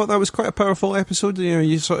 Yeah, I thought that was quite a powerful episode. You know,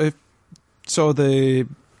 you sort of saw the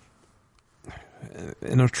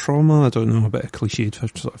inner trauma. I don't know, a bit of cliched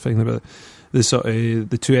sort of thing about the sort of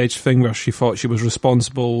the two-edged thing where she thought she was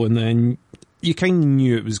responsible, and then you kind of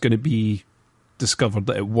knew it was going to be discovered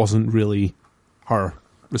that it wasn't really her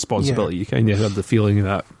responsibility. You kind of had the feeling of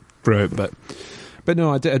that throughout, but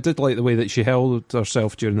no, I did like the way that she held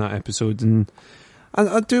herself during that episode, and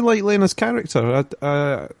I do like Lena's character.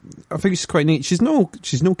 I think she's quite neat. She's no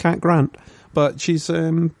Cat Grant, but she's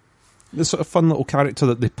the sort of fun little character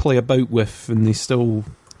that they play about with, and they still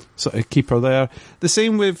sort of keep her there. The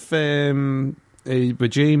same with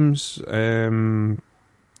James.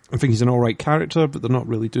 I think he's an alright character, but they're not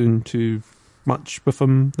really doing too much with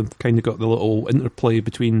him. They've kind of got the little interplay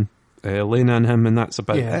between Lena and him, and that's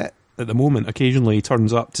about it at the moment. Occasionally he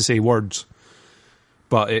turns up to say words,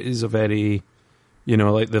 but it is a very, you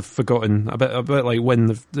know, like they've forgotten, a bit like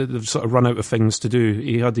when they've sort of run out of things to do.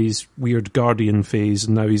 He had his weird Guardian phase,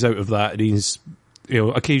 and now he's out of that, and he's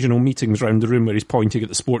occasional meetings round the room where he's pointing at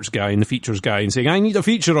the sports guy and the features guy and saying, "I need a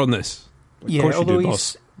feature on this." Of course although you do,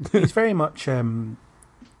 boss. he's very much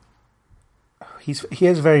he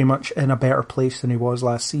is very much in a better place than he was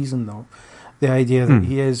last season, though. The idea that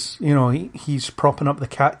he is, he's propping up the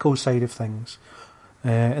Catco side of things,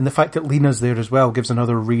 and the fact that Lena's there as well gives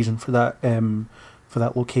another reason for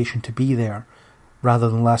that location to be there, rather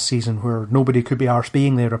than last season where nobody could be arsed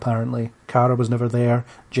being there. Apparently, Cara was never there,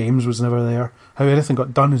 James was never there. How anything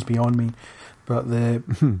got done is beyond me. But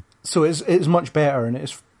so it's much better, and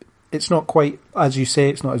it's not quite, as you say,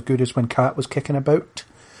 it's not as good as when Kat was kicking about.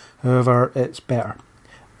 However, it's better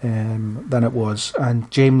than it was, and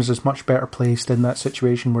James is much better placed in that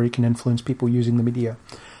situation where he can influence people using the media.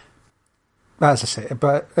 As I say,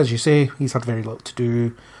 but as you say, he's had very little to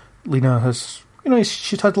do. Lena has,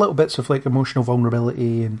 she's had little bits of like emotional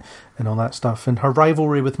vulnerability and all that stuff, and her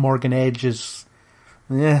rivalry with Morgan Edge is,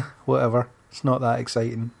 whatever. It's not that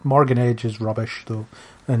exciting. Morgan Edge is rubbish though,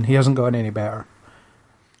 and he hasn't gotten any better.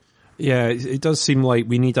 Yeah, it does seem like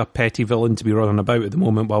we need a petty villain to be running about at the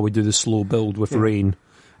moment while we do the slow build with Rain.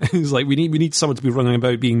 It's like we need someone to be running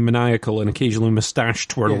about being maniacal and occasionally moustache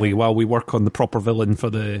twirly while we work on the proper villain for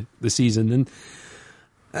the season.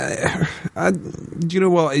 And do you know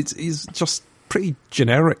what? He's just pretty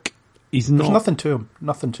generic. There's nothing to him.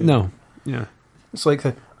 Nothing to him. No. Yeah. It's like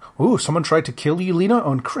someone tried to kill you, Lena,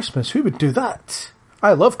 on Christmas. Who would do that?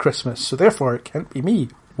 I love Christmas, so therefore it can't be me.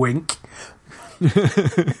 Wink.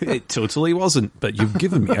 It totally wasn't, but you've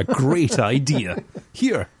given me a great idea.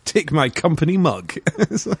 Here, take my company mug.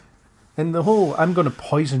 And the whole I'm going to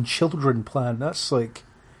poison children plan, that's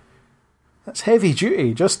heavy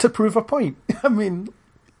duty just to prove a point. I mean...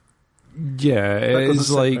 Yeah, it's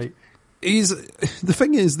like... Right. The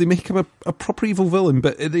thing is, they make him a proper evil villain,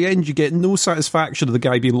 but at the end you get no satisfaction of the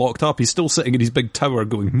guy being locked up. He's still sitting in his big tower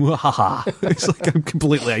going, "Mwahaha." It's like, I'm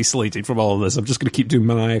completely isolated from all of this. I'm just going to keep doing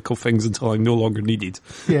maniacal things until I'm no longer needed.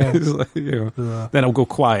 Yeah. Like, then I'll go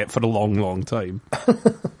quiet for a long, long time.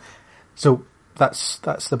 So that's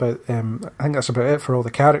about. I think that's about it for all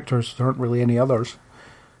the characters. There aren't really any others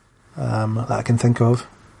that I can think of.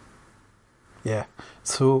 Yeah.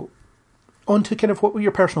 So... on to kind of what were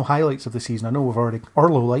your personal highlights of the season? I know we've already... or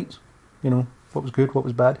lowlights. What was good, what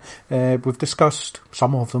was bad. We've discussed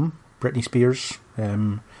some of them. Britney Spears,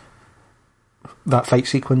 that fight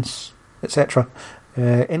sequence, etc.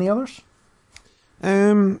 Any others?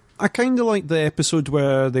 I kind of liked the episode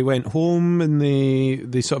where they went home and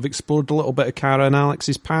they sort of explored a little bit of Cara and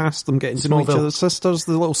Alex's past, them getting to know each other's sisters,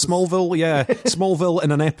 the little Smallville, Smallville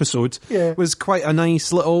in an episode was quite a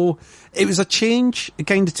nice little... It was a change. It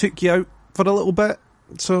kind of took you out for a little bit,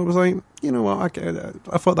 so it was like, you know what,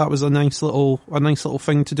 I thought that was a nice little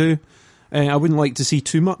thing to do. I wouldn't like to see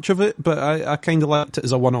too much of it, but I kind of liked it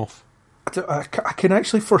as a one-off. I can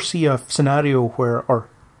actually foresee a scenario where, or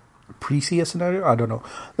pre-see a scenario, I don't know.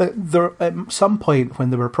 There, at some point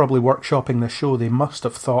when they were probably workshopping the show, they must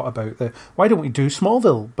have thought about why don't we do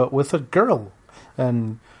Smallville, but with a girl?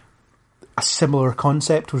 And a similar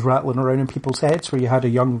concept was rattling around in people's heads, where you had a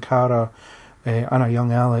young Cara and a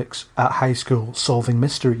young Alex at high school solving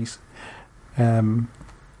mysteries,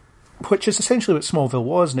 which is essentially what Smallville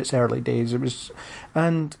was in its early days.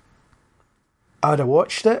 And I'd have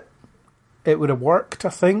watched it. It would have worked. I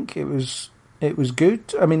think it was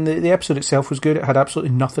good. I mean, the episode itself was good. It had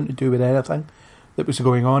absolutely nothing to do with anything that was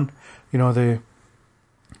going on. The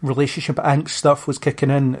relationship angst stuff was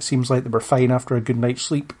kicking in. It seems like they were fine after a good night's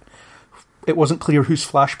sleep. It wasn't clear whose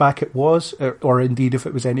flashback it was, or indeed if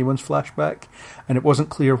it was anyone's flashback, and it wasn't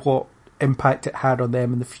clear what impact it had on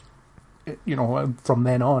them from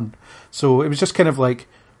then on. So it was just kind of like,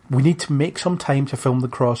 we need to make some time to film the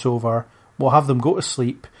crossover. We'll have them go to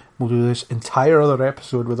sleep. We'll do this entire other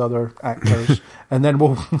episode with other actors, and then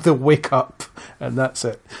they'll wake up, and that's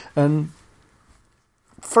it. And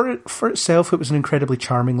for itself, it was an incredibly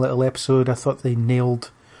charming little episode. I thought they nailed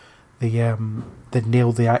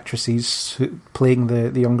the actresses playing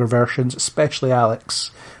the younger versions, especially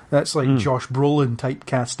Alex. That's like Josh Brolin type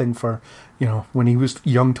casting for, when he was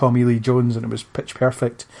young Tommy Lee Jones, and it was pitch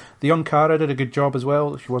perfect. The young Cara did a good job as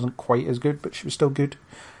well. She wasn't quite as good, but she was still good.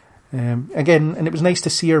 Again, and it was nice to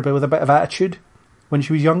see her with a bit of attitude when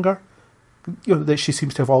she was younger. That she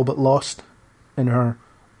seems to have all but lost in her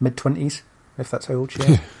mid-20s, if that's how old she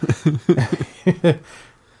is.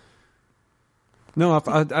 No,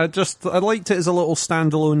 I liked it as a little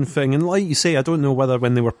standalone thing, and like you say, I don't know whether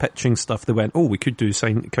when they were pitching stuff they went, we could do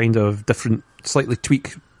some kind of different, slightly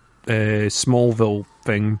tweak Smallville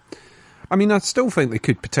thing. I mean, I still think they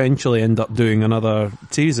could potentially end up doing another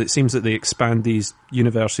series. It seems that they expand these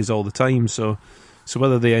universes all the time, so So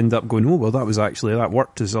whether they end up going, oh, well, that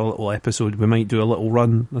worked as a little episode, we might do a little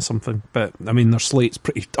run or something. But, I mean, their slate's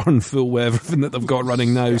pretty darn full with everything that they've got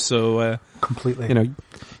running now, so... completely. You know,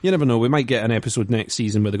 you never know. We might get an episode next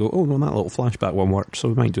season where they go, oh, no, that little flashback one worked, so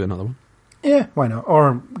we might do another one. Yeah, why not?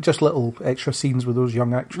 Or just little extra scenes with those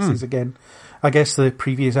young actresses again. I guess the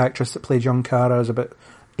previous actress that played young Kara is a bit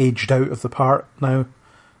aged out of the part now.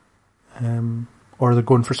 Or they're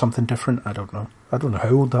going for something different. I don't know. I don't know how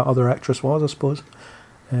old that other actress was, I suppose.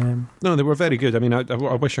 No, they were very good. I mean, I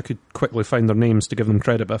wish I could quickly find their names to give them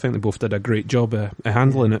credit, but I think they both did a great job at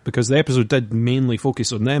handling it, because the episode did mainly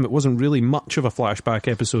focus on them. It wasn't really much of a flashback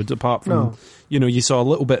episode, apart from, you saw a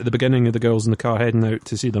little bit at the beginning of the girls in the car heading out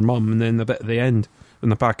to see their mum, and then a bit at the end when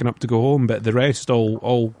they're packing up to go home, but the rest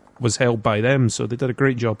all was held by them, so they did a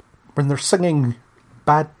great job. When they're singing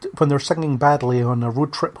badly on a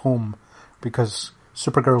road trip home, because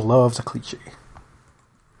Supergirl loves a cliche.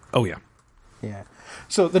 Oh, yeah. Yeah.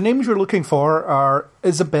 So the names you're looking for are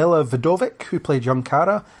Isabella Vidovic, who played young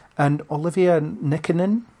Kara, and Olivia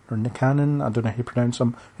Nikanen, I don't know how you pronounce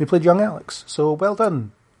them, who played young Alex. So well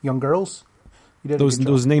done, young girls. You did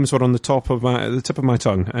those names were on the tip of my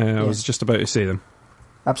tongue. I was just about to say them.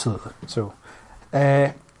 Absolutely. So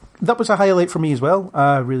that was a highlight for me as well.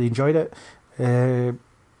 I really enjoyed it.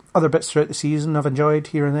 Other bits throughout the season I've enjoyed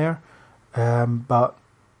here and there. But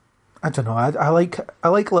I don't know. I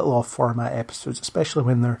like little off format episodes, especially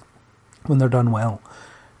when they're done well.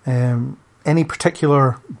 Any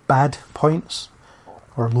particular bad points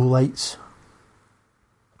or lowlights?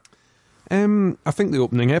 I think the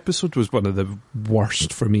opening episode was one of the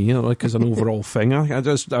worst for me, like as an overall thing.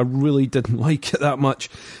 I really didn't like it that much.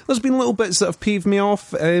 There's been little bits that have peeved me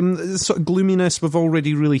off. The sort of gloominess we've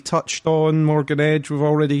already really touched on. Morgan Edge we've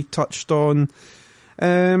already touched on.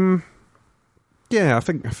 Yeah, I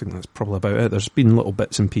think that's probably about it. There's been little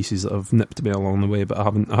bits and pieces that have nipped me along the way, but I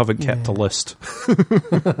haven't kept a list.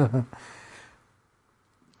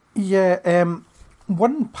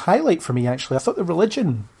 One highlight for me, actually, I thought the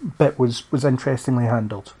religion bit was interestingly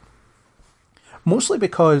handled. Mostly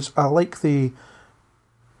because I like the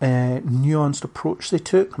nuanced approach they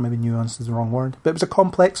took. Maybe nuanced is the wrong word, but it was a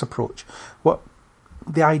complex approach.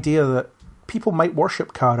 The idea that people might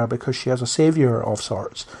worship Kara because she has a saviour of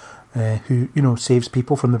sorts, who saves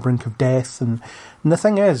people from the brink of death, and the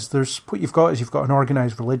thing is, what you've got an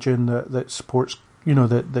organised religion that supports,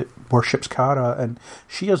 that worships Kara, and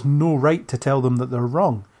she has no right to tell them that they're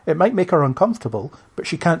wrong. It might make her uncomfortable, but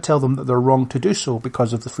she can't tell them that they're wrong to do so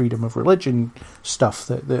because of the freedom of religion stuff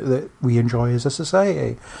that we enjoy as a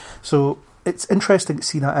society. So it's interesting to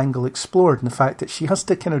see that angle explored, and the fact that she has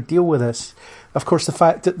to kind of deal with this. Of course, the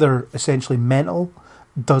fact that they're essentially mental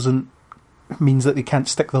means that they can't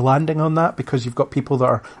stick the landing on that, because you've got people that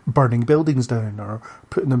are burning buildings down or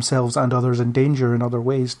putting themselves and others in danger in other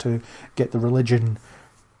ways to get the religion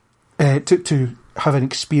to have an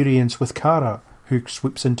experience with Kara, who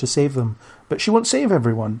swoops in to save them. But she won't save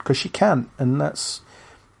everyone because she can't, and that's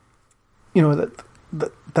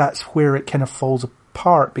that's where it kind of falls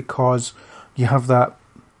apart, because you have that,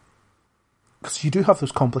 because you do have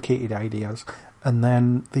those complicated ideas, and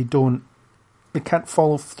then they can't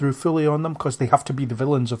follow through fully on them because they have to be the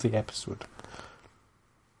villains of the episode.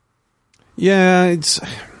 Yeah,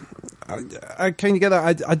 I kind of get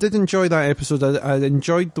that. I did enjoy that episode. I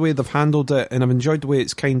enjoyed the way they've handled it, and I've enjoyed the way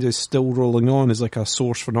it's kind of still rolling on as like a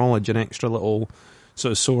source for knowledge, an extra little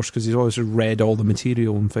sort of source, because he's always read all the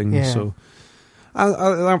material and things. Yeah. So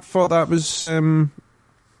I thought that was,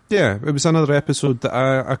 it was another episode that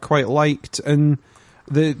I quite liked, and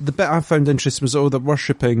the bit I found interesting was, they're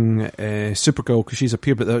worshipping Supergirl because she's a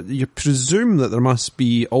peer, but you presume that there must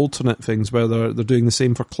be alternate things where they're doing the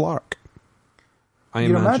same for Clark. I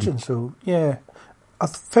imagine so, yeah. I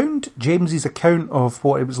found James's account of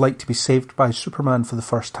what it was like to be saved by Superman for the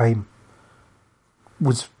first time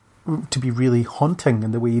was to be really haunting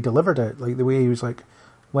in the way he delivered it. Like the way he was like,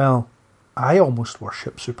 well, I almost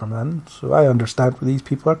worship Superman, so I understand where these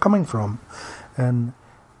people are coming from. And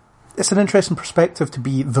it's an interesting perspective to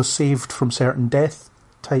be the saved from certain death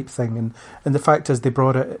type thing. And the fact is, they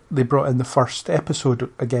brought in the first episode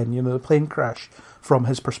again, the plane crash, from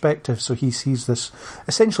his perspective, so he sees this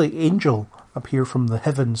essentially angel appear from the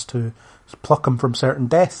heavens to pluck him from certain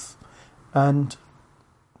death, and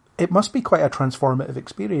it must be quite a transformative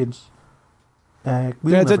experience. We'll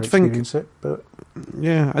never experience it, but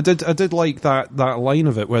yeah, I did like that line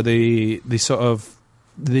of it where they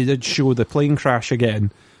did show the plane crash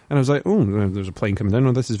again. And I was like, oh, there's a plane coming down.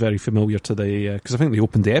 Oh, this is very familiar to the... Because I think they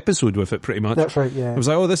opened the episode with it pretty much. That's right, yeah. I was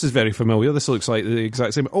like, oh, this is very familiar. This looks like the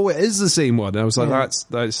exact same... Oh, it is the same one. And I was like,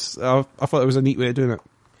 that's... I thought it was a neat way of doing it.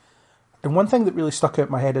 And one thing that really stuck out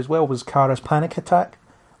in my head as well was Kara's panic attack.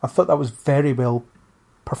 I thought that was very well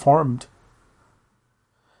performed.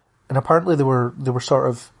 And apparently they were sort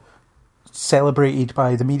of celebrated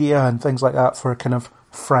by the media and things like that for a kind of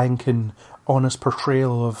frank and honest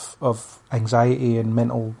portrayal of anxiety and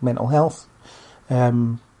mental health.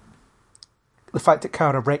 The fact that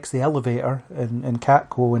Kara wrecks the elevator in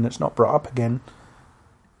Catco and it's not brought up again,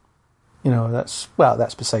 that's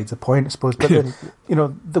besides the point, I suppose. But then,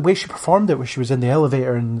 the way she performed it, where she was in the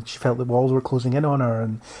elevator and she felt the walls were closing in on her,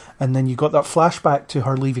 and then you got that flashback to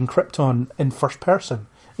her leaving Krypton in first person.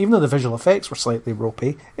 Even though the visual effects were slightly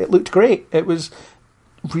ropey, it looked great. It was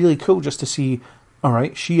really cool just to see, all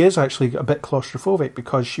right, she is actually a bit claustrophobic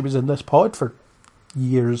because she was in this pod for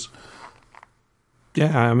years.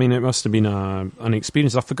 Yeah, I mean, it must have been an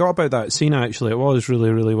experience. I forgot about that scene, actually. It was really,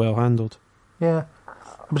 really well handled. Yeah.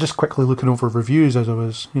 I was just quickly looking over reviews as I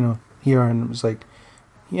was, here, and it was like,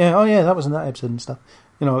 that was in that episode and stuff.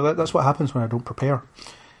 That's what happens when I don't prepare.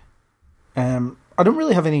 I don't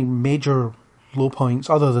really have any major low points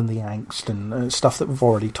other than the angst and stuff that we've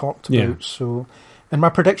already talked about. Yeah. So, and my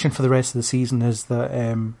prediction for the rest of the season is that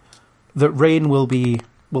Rain will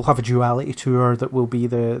have a duality to her that will be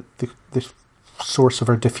the source of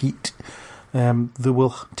her defeat.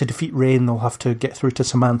 To defeat Rain, they'll have to get through to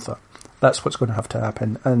Samantha. That's what's going to have to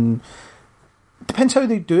happen, and depends how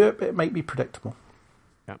they do it. But it might be predictable.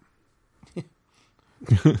 Yeah.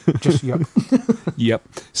 Just yep. Yep.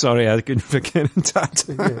 Sorry, I couldn't forget that.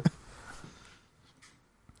 Yeah.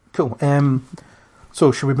 Cool.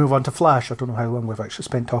 So should we move on to Flash? I don't know how long we've actually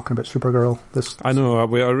spent talking about Supergirl. I know. I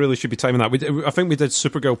really should be timing that. I think we did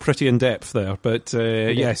Supergirl pretty in depth there, but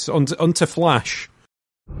yes, on to Flash.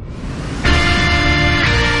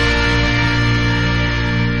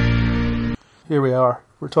 Here we are.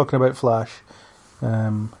 We're talking about Flash.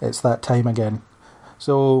 It's that time again.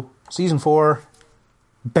 So, Season 4,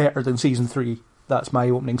 better than Season 3. That's my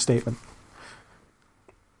opening statement.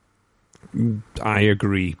 I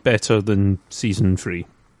agree. Better than Season 3.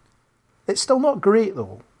 It's still not great,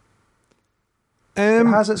 though. It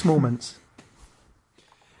has its moments.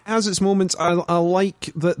 I like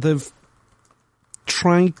that they've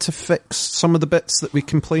tried to fix some of the bits that we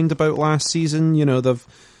complained about last season.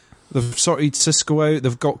 They've sorted Cisco out.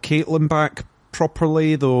 They've got Caitlin back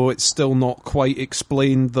properly, though it's still not quite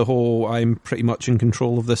explained the whole I'm pretty much in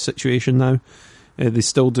control of this situation now. They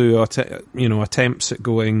still do attempts at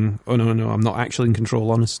going, oh no, I'm not actually in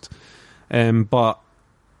control, honest. I like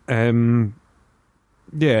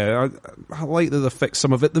that they fixed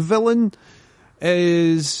some of it. The villain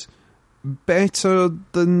is better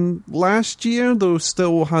than last year, though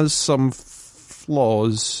still has some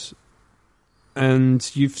flaws. And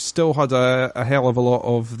you've still had a hell of a lot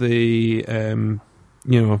of the,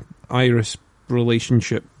 Iris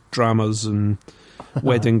relationship dramas and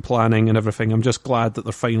wedding planning and everything. I'm just glad that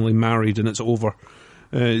they're finally married and it's over.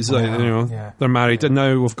 They're married, and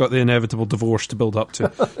now we've got the inevitable divorce to build up to.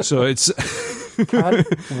 So it's can't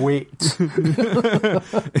wait.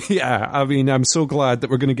 Yeah, I mean, I'm so glad that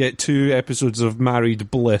we're going to get 2 episodes of married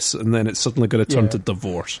bliss, and then it's suddenly going to turn to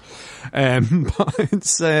divorce. But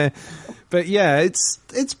it's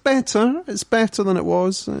better. It's better than it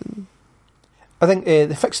was. I think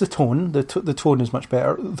they fixed the tone. The tone is much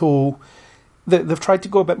better, though. They've tried to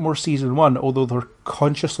go a bit more Season 1, although they're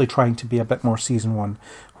consciously trying to be a bit more Season 1,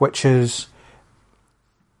 which is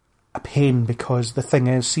a pain because the thing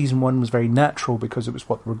is, Season 1 was very natural because it was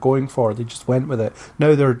what they were going for. They just went with it.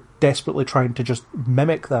 Now they're desperately trying to just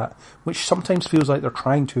mimic that, which sometimes feels like they're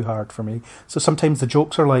trying too hard for me. So sometimes the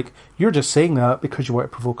jokes are like, you're just saying that because you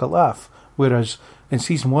want to provoke a laugh. Whereas in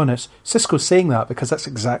Season 1, it's Cisco's saying that because that's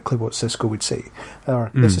exactly what Cisco would say. Or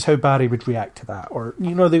this is how Barry would react to that. Or,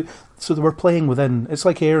 so they were playing within... It's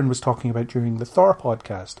like Aaron was talking about during the Thor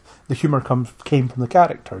podcast. The humour came from the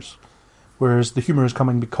characters. Whereas the humour is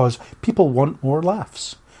coming because people want more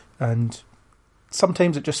laughs. And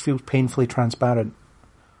sometimes it just feels painfully transparent.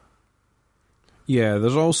 Yeah,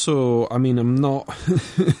 there's also... I mean, I'm not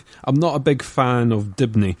a big fan of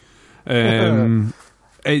Dibney.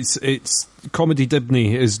 It's comedy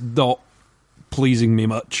Dibney is not pleasing me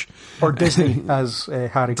much. Or Disney, as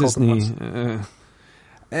Harry Disney. called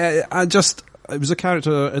it once. It was a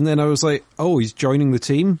character, and then I was like, oh, he's joining the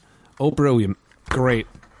team? Oh, brilliant. Great.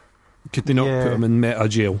 Could they not put him in meta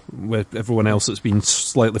jail with everyone else that's been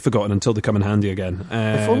slightly forgotten until they come in handy again?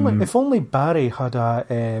 If only Barry had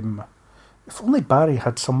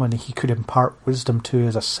someone he could impart wisdom to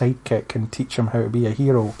as a sidekick and teach him how to be a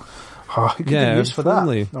hero. Oh, it could Yeah, be used for if that.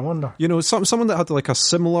 only. I wonder. You know, someone that had like a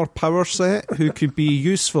similar power set who could be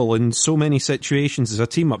useful in so many situations as a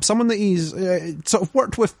team up. Someone that he's sort of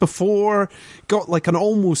worked with before, got like an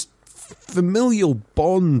almost familial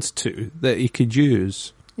bond to that he could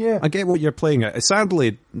use. Yeah. I get what you're playing at.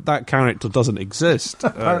 Sadly, that character doesn't exist.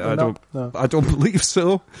 Apparently I don't. not, no. I don't believe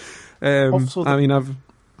so. Also, I mean, I've.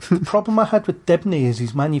 The problem I had with Dibney is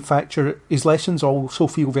his lessons also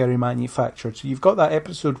feel very manufactured. So you've got that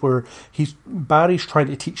episode where Barry's trying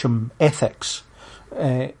to teach him ethics,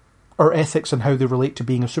 or ethics and how they relate to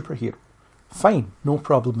being a superhero. Fine, no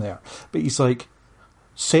problem there. But he's like,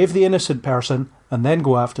 save the innocent person and then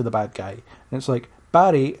go after the bad guy. And it's like,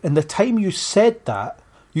 Barry, in the time you said that,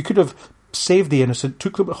 you could have saved the innocent,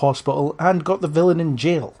 took them to hospital, and got the villain in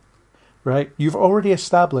jail. Right? You've already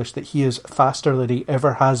established that he is faster than he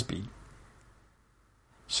ever has been.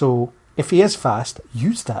 So, if he is fast,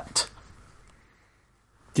 use that.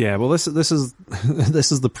 Yeah, well, this is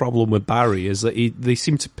this is the problem with Barry, is that they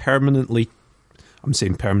seem to permanently, I'm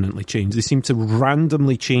saying permanently change, they seem to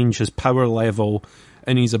randomly change his power level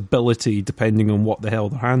and his ability depending on what the hell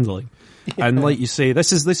they're handling. Yeah. And like you say,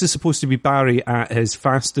 this is supposed to be Barry at his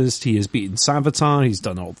fastest. He has beaten Savitar, he's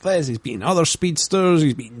done all this, he's beaten other speedsters,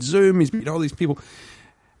 he's beaten Zoom, he's beaten all these people.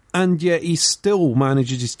 And yet he still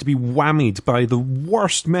manages to be whammied by the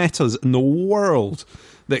worst metas in the world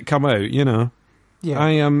that come out, you know. Yeah.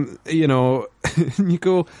 I am, you know, you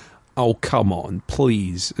go, oh, come on,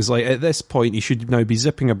 please. It's like, at this point, he should now be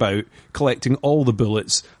zipping about, collecting all the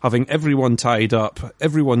bullets, having everyone tied up,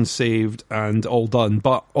 everyone saved, and all done.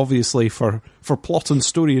 But obviously, for plot and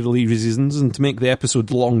story reasons, and to make the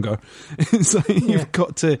episode longer, it's like you've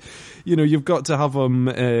got to have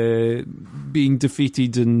him being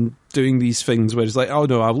defeated and doing these things where it's like, oh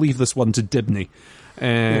no, I'll leave this one to Dibney.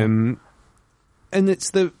 And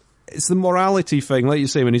it's the morality thing, like you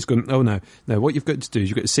say, when he's going, oh, now what you've got to do is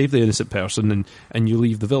you've got to save the innocent person and you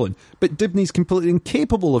leave the villain. But Dibney's completely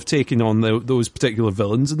incapable of taking on those particular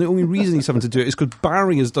villains, and the only reason he's having to do it is because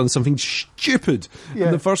Barry has done something stupid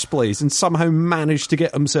in the first place and somehow managed to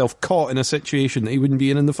get himself caught in a situation that he wouldn't be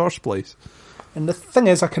in the first place. And the thing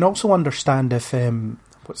is, I can also understand if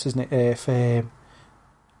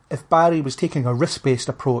Barry was taking a risk-based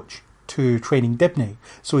approach to training Dibney.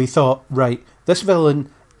 So he thought, right, this villain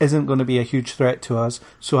isn't going to be a huge threat to us,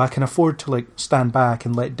 so I can afford to stand back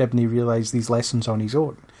and let Dibney realise these lessons on his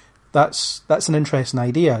own. That's an interesting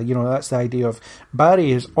idea. You know, that's the idea of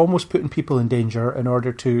Barry is almost putting people in danger in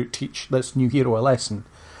order to teach this new hero a lesson.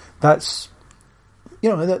 That's, you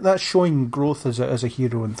know, that's showing growth as a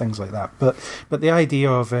hero and things like that. But the idea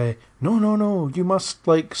of no, you must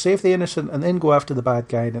save the innocent and then go after the bad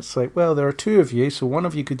guy, and it's like, well, there are two of you, so one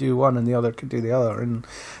of you could do one and the other could do the other, and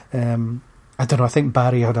I don't know, I think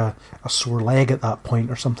Barry had a sore leg at that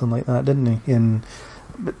point or something like that, didn't he?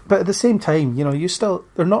 But at the same time, you know,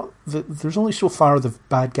 there's only so far the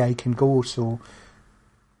bad guy can go, so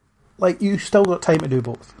you still got time to do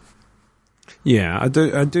both. Yeah, I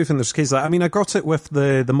do think there's a case of that. I mean, I got it with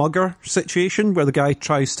the mugger situation where the guy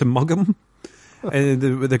tries to mug him.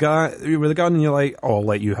 And with the gun, and you're like, oh, I'll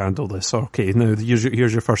let you handle this. Okay, now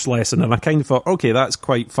here's your first lesson. And I kind of thought, okay, that's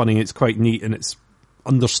quite funny, it's quite neat, and it's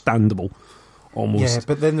understandable. Almost. Yeah,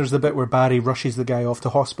 but then there's the bit where Barry rushes the guy off to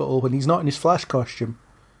hospital when he's not in his Flash costume.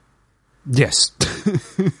 Yes.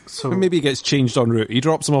 So maybe he gets changed en route. He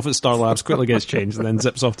drops him off at Star Labs, quickly gets changed, and then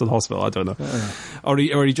zips off to the hospital. I don't know. Or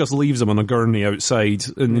he just leaves him on a gurney outside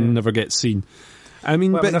and never gets seen. I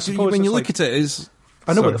mean, but when you look at it,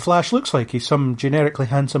 I know what the Flash looks like. He's some generically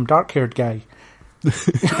handsome, dark-haired guy.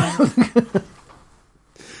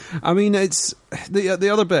 I mean, it's the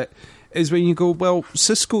other bit is when you go, well,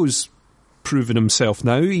 Cisco's proven himself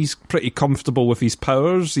now. He's pretty comfortable with his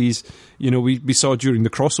powers. He's, you know, we saw during the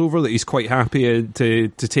crossover that he's quite happy to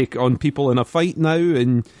take on people in a fight now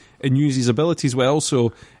and use his abilities well.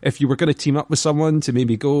 So if you were going to team up with someone to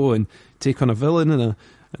maybe go and take on a villain in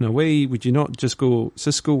a way, would you not just go,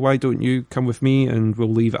 Cisco, why don't you come with me and we'll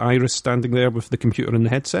leave Iris standing there with the computer and the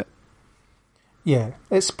headset? Yeah,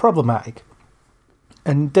 it's problematic.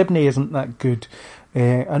 And Dibney isn't that good.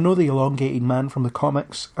 I know the elongated man from the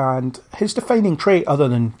comics, and his defining trait, other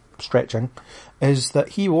than stretching, is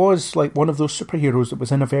that he was one of those superheroes that was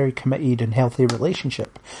in a very committed and healthy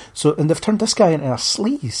relationship. And they've turned this guy into a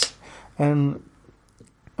sleaze. And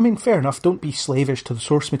I mean, fair enough, don't be slavish to the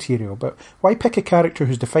source material, but why pick a character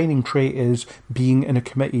whose defining trait is being in a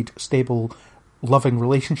committed, stable, loving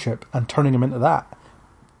relationship and turning him into that?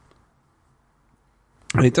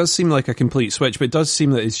 It does seem like a complete switch, but it does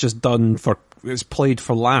seem that it's just it's played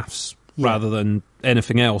for laughs rather than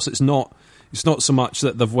anything else. It's not it's not so much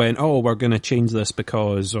that they've went, oh, we're going to change this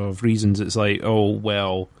because of reasons. It's like, oh,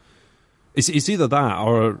 well, it's either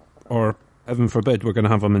that or heaven forbid, we're going to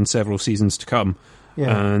have him in several seasons to come.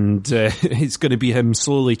 Yeah. And it's going to be him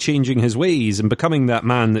slowly changing his ways and becoming that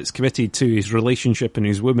man that's committed to his relationship and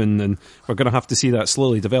his woman, and we're going to have to see that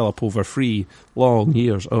slowly develop over 3 long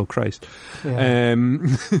years. Oh, Christ. Yeah.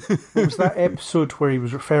 What was that episode where he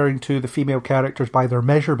was referring to the female characters by their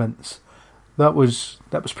measurements? That was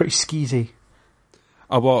pretty skeezy.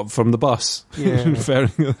 What, from the bus? Yeah.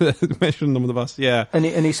 Measuring them on the bus, yeah. And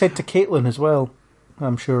he said to Caitlin as well,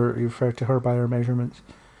 I'm sure he referred to her by her measurements.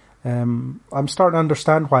 I'm starting to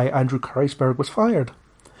understand why Andrew Kreisberg was fired.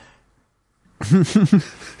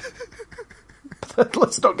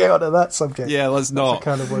 Let's not get onto that subject. Yeah, let's not.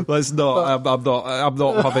 Let's not. I'm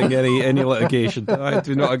not having any litigation. I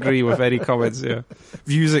do not agree with any comments here.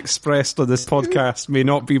 Views expressed on this podcast may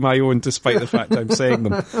not be my own, despite the fact I'm saying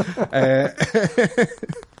them.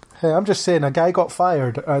 Hey, I'm just saying, a guy got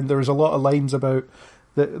fired, and there's a lot of lines about.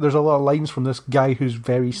 There's a lot of lines from this guy who's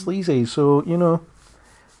very sleazy. So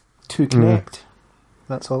to connect.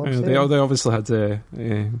 That's all I'm saying. They obviously had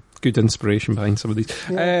good inspiration behind some of these.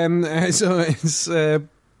 Yeah. So it's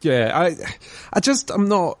I'm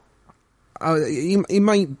not. He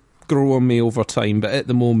might grow on me over time, but at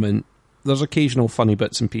the moment, there's occasional funny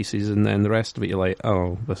bits and pieces, and then the rest of it, you're like,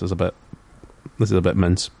 oh, this is a bit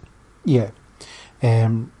mince. Yeah,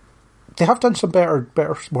 they have done some better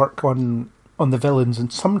work on the villains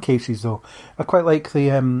in some cases, though. I quite like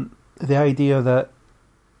the idea that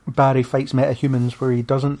Barry fights metahumans where he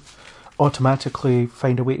doesn't automatically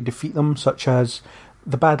find a way to defeat them, such as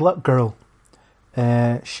the Bad Luck Girl.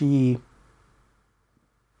 She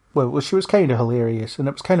was kind of hilarious, and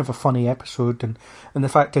it was kind of a funny episode, and the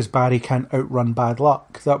fact is Barry can't outrun bad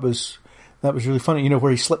luck. That was really funny,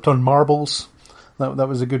 where he slipped on marbles. That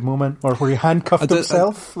was a good moment. Or where he handcuffed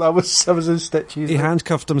himself. That was his stitches. He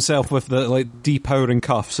handcuffed himself with the depowering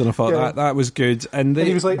cuffs, and I thought that was good. And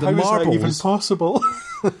he was like, "How is that even possible?"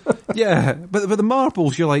 Yeah, but the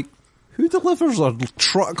marbles, you're like, who delivers a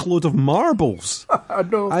truckload of marbles? I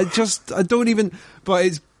know. I don't even. But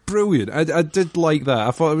it's brilliant. I did like that.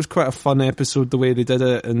 I thought it was quite a fun episode the way they did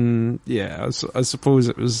it, and yeah, I suppose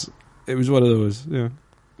it was one of those. Yeah.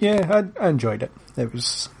 Yeah, I enjoyed it. It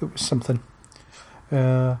was something.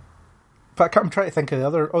 In fact, I'm trying to think of the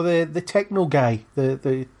other. Oh, the techno guy.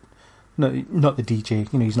 No, not the DJ.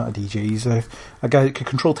 He's not a DJ. He's a guy that could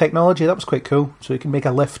control technology. That was quite cool. So he can make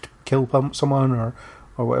a lift, kill someone, or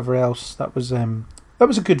whatever else. That was a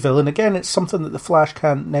good villain. Again, it's something that the Flash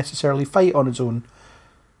can't necessarily fight on its own.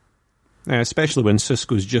 Yeah, especially when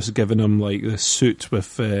Cisco's just given him like this suit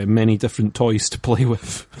with many different toys to play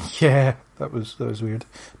with. Yeah, that was weird.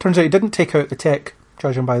 Turns out he didn't take out the tech,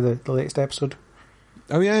 judging by the latest episode.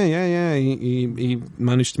 Oh yeah. He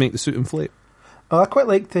managed to make the suit inflate. Oh, I quite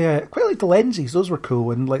liked the lenses. Those were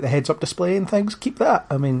cool, and like the heads-up display and things. Keep that.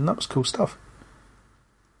 I mean, that was cool stuff.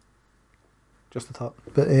 Just a thought,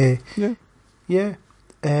 but yeah.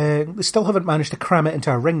 They still haven't managed to cram it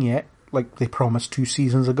into a ring yet, like they promised 2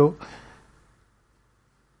 seasons ago.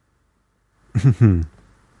 That'd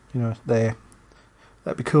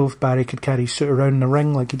be cool if Barry could carry his suit around in a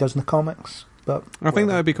ring like he does in the comics. But I think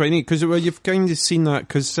that would be quite neat, because you've kind of seen that,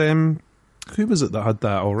 because who was it that had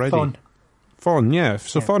that already? Thawne, yeah.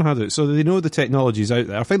 So Thawne had it, so they know the technology's out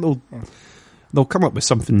there. I think they'll come up with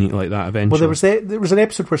something neat like that eventually. Well, there was an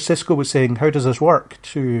episode where Cisco was saying, "How does this work?"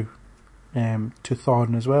 to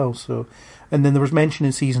Thawne as well. So, and then there was mention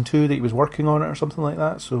in season 2 that he was working on it or something like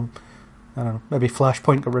that. So, I don't know. Maybe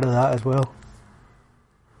Flashpoint got rid of that as well.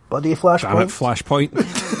 Bloody Flashpoint! Damn it, Flashpoint!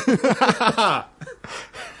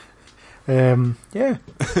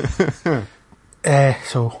 Yeah.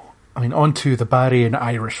 So, I mean, on to the Barry and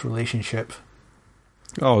Iris relationship.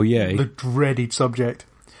 Oh, yeah. The dreaded subject.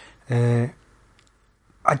 I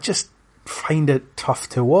just find it tough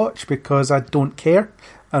to watch because I don't care.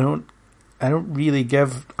 I don't really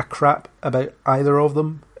give a crap about either of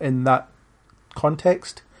them in that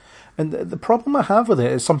context. And the problem I have with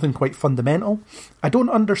it is something quite fundamental. I don't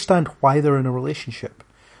understand why they're in a relationship.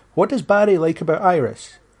 What does Barry like about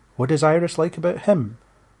Iris? What does Iris like about him?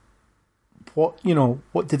 What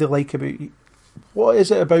do they like about... What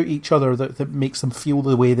is it about each other that makes them feel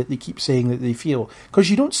the way that they keep saying that they feel? Because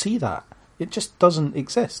you don't see that. It just doesn't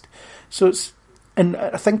exist. So it's... And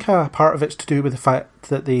I think a part of it's to do with the fact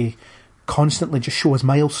that they constantly just show us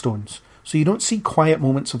milestones. So you don't see quiet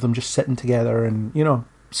moments of them just sitting together and, and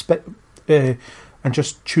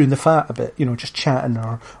just chewing the fat a bit, just chatting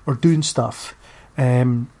or doing stuff.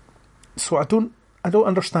 So I don't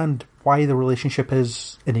understand why the relationship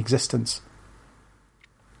is in existence.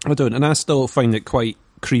 I don't, and I still find it quite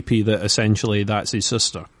creepy that essentially that's his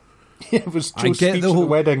sister. Yeah, it was Joe's speech at the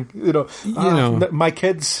wedding. My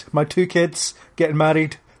two kids getting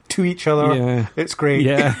married to each other. Yeah. It's great.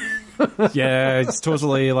 Yeah. Yeah, it's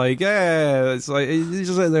totally like, it's like, you're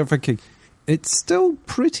just sitting there thinking, it's still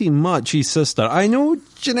pretty much his sister. I know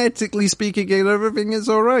genetically speaking everything is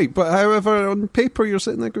alright, but however, on paper you're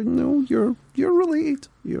sitting there going, no, you're related.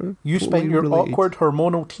 You totally spent your related. Awkward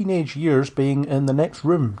hormonal teenage years being in the next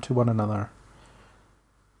room to one another.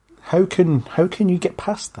 How can you get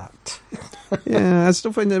past that? Yeah, I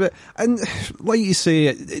still find it a bit... And like you say,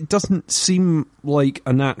 it doesn't seem like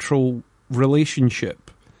a natural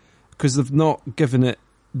relationship because they've not given it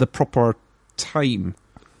the proper time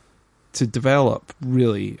to develop,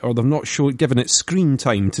 really, or they've not given it screen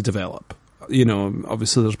time to develop.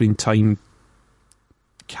 Obviously there's been time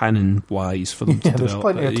canon-wise for them to develop. There's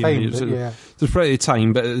plenty of time. There's plenty of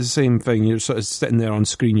time, but it's the same thing. You're sort of sitting there on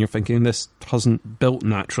screen, you're thinking, this hasn't built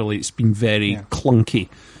naturally. It's been very clunky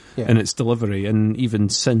in its delivery. And even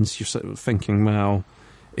since, you're sort of thinking, well,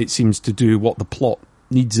 it seems to do what the plot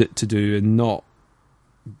needs it to do and not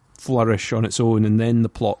flourish on its own, and then the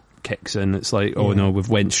plot kicks in. It's like, oh no, we've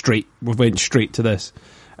went straight to this.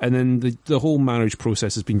 And then the whole marriage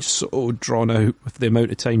process has been so drawn out with the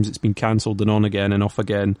amount of times it's been cancelled and on again and off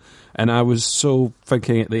again. And I was so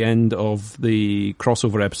thinking at the end of the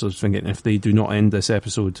crossover episodes, thinking if they do not end this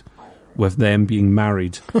episode with them being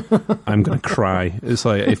married, I'm going to cry. It's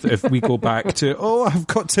like, if we go back to, I've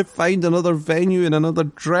got to find another venue and another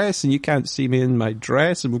dress and you can't see me in my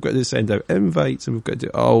dress and we've got to send out invites and we've got to,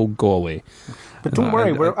 go away. But don't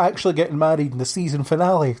worry, we're actually getting married in the season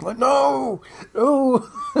finale. Like, no!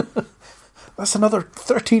 That's another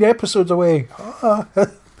 13 episodes away.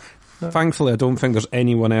 Thankfully, I don't think there's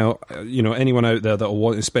anyone out there that will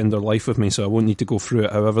want to spend their life with me, so I won't need to go through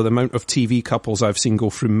it. However, the amount of TV couples I've seen go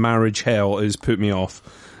through marriage hell has put me off.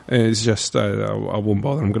 It's just, I won't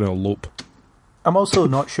bother. I'm going to elope. I'm also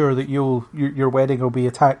not sure that your wedding will be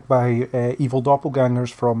attacked by evil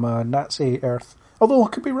doppelgangers from Nazi Earth. Although I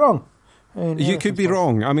could be wrong. You could be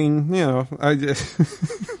wrong. I mean,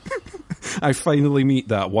 I finally meet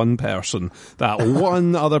that one person, that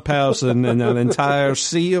one other person in an entire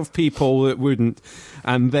sea of people that wouldn't,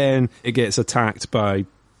 and then it gets attacked by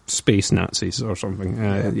space Nazis or something.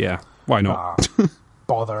 Why not?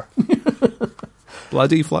 Bother.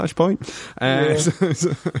 Bloody Flashpoint.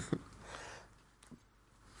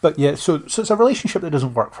 But yeah, so it's a relationship that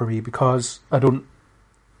doesn't work for me because I don't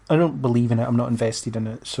believe in it. I'm not invested in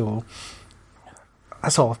it. So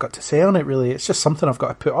that's all I've got to say on it, really. It's just something I've got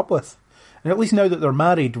to put up with. And at least now that they're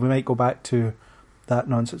married, we might go back to that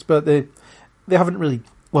nonsense. But they haven't really...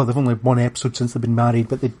 Well, they've only one episode since they've been married,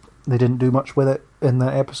 but they didn't do much with it in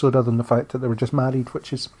that episode other than the fact that they were just married,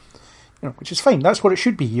 which is fine. That's what it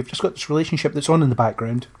should be. You've just got this relationship that's on in the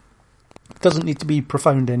background. It doesn't need to be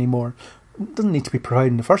profound anymore. It doesn't need to be profound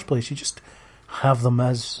in the first place. You just have them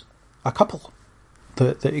as a couple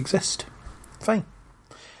that exist. Fine.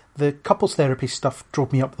 The couples therapy stuff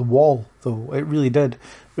drove me up the wall, though. It really did.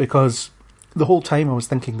 Because the whole time I was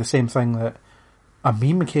thinking the same thing that a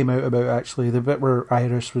meme came out about, actually. The bit where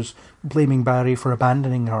Iris was blaming Barry for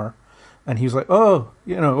abandoning her. And he was like, or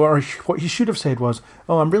what he should have said was,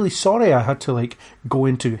 I'm really sorry I had to, go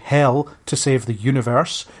into hell to save the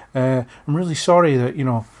universe. I'm really sorry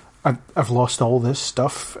that, I've lost all this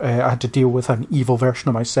stuff. I had to deal with an evil version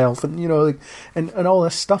of myself, and and all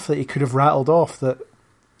this stuff that he could have rattled off. That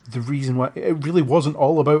the reason why it really wasn't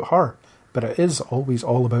all about her, but it is always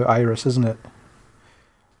all about Iris, isn't it?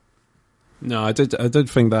 No, I did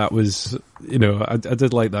think that was, I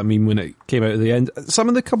did like that meme when it came out at the end. Some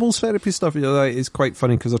of the couples therapy stuff is quite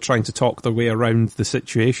funny because they're trying to talk their way around the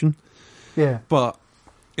situation. Yeah, but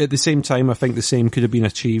at the same time, I think the same could have been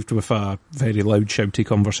achieved with a very loud, shouty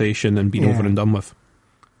conversation and been over and done with.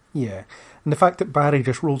 Yeah. And the fact that Barry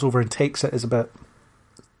just rolls over and takes it is a bit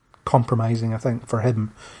compromising, I think, for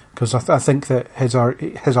him. Because I think that his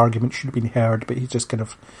argument should have been heard, but he just kind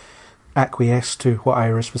of acquiesced to what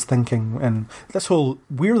Iris was thinking. And this whole,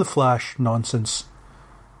 we're the Flash nonsense.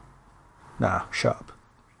 Nah, shut up.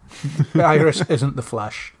 Iris isn't the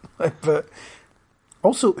Flash. But...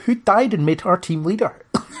 Also, who died and made her team leader?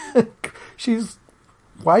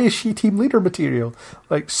 Why is she team leader material?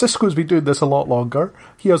 Cisco's been doing this a lot longer.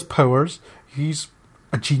 He has powers. He's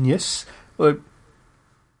a genius.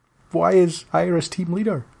 Why is Iris team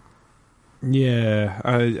leader? Yeah,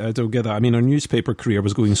 I don't get that. I mean, her newspaper career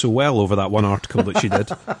was going so well over that one article that she did.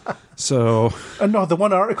 So... And no, the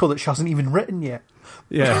one article that she hasn't even written yet.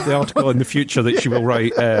 Yeah, the article in the future that she will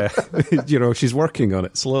write. She's working on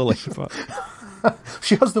it slowly, but...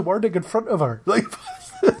 She has the wording in front of her.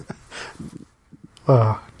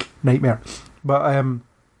 Nightmare. But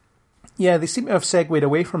yeah, they seem to have segued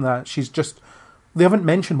away from that. They haven't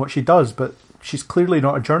mentioned what she does, but she's clearly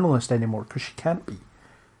not a journalist anymore because she can't be.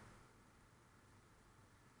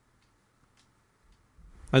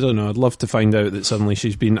 I don't know. I'd love to find out that suddenly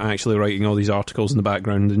she's been actually writing all these articles in the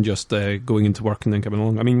background and just going into work and then coming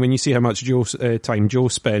along. I mean, when you see how much time Joe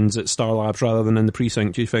spends at Star Labs rather than in the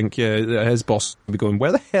precinct, you think, yeah, his boss would be going,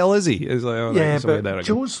 where the hell is he? It's like, oh, yeah, right, but there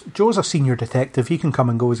Joe's a senior detective. He can come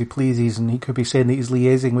and go as he pleases, and he could be saying that he's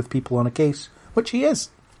liaising with people on a case, which he is.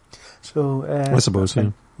 So I suppose,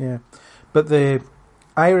 yeah. But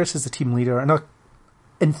Iris is the team leader, and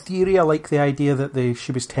in theory, I like the idea that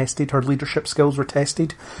she was tested, her leadership skills were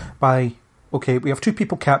tested by, okay, we have 2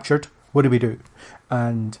 people captured, what do we do?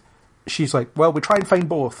 And she's like, well, we try and find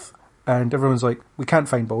both. And everyone's like, we can't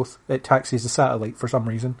find both. It taxis the satellite for some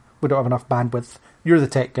reason. We don't have enough bandwidth. You're the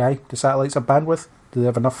tech guy. Do satellites have bandwidth? Do they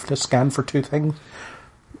have enough to scan for 2 things?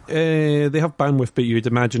 They have bandwidth, but you'd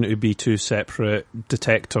imagine it would be 2 separate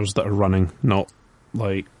detectors that are running, not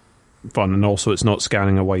like fun. And also it's not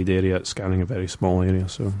scanning a wide area, it's scanning a very small area,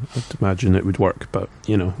 so I'd imagine it would work. But,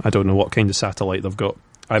 I don't know what kind of satellite they've got.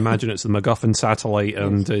 I imagine it's the MacGuffin satellite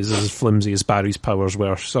and is as flimsy as Barry's powers,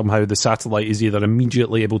 where somehow the satellite is either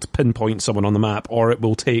immediately able to pinpoint someone on the map, or it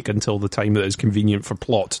will take until the time that is convenient for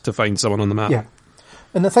plot to find someone on the map. Yeah.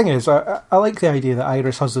 And the thing is, I like the idea that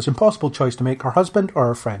Iris has this impossible choice to make, her husband or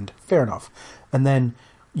her friend. Fair enough. And then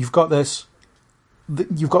you've got this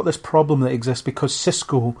problem that exists because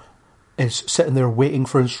Cisco is sitting there waiting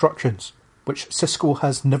for instructions, which Cisco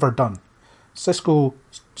has never done. Cisco's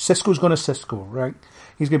going to Cisco, right?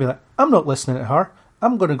 He's going to be like, I'm not listening to her.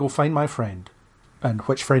 I'm going to go find my friend. And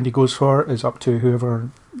which friend he goes for is up to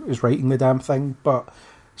whoever is writing the damn thing. But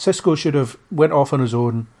Cisco should have went off on his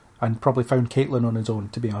own and probably found Caitlin on his own,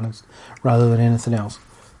 to be honest, rather than anything else.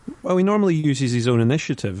 Well, he normally uses his own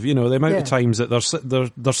initiative. The amount of times that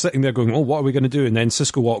they're sitting there going, oh, what are we going to do? And then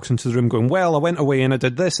Cisco walks into the room going, well, I went away and I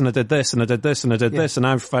did this and I did this and I did this and I did this and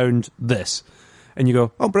I've found this. And you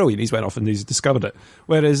go, oh, brilliant, he's went off and he's discovered it.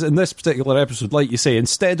 Whereas in this particular episode, like you say,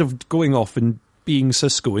 instead of going off and being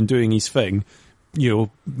Cisco and doing his thing,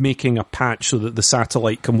 making a patch so that the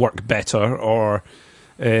satellite can work better, or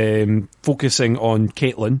focusing on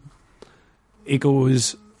Caitlin, he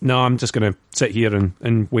goes, no, I'm just going to sit here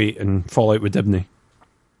and wait and fall out with Dibney.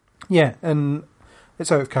 Yeah, and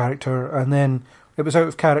it's out of character. And then it was out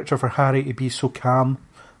of character for Harry to be so calm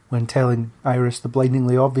when telling Iris the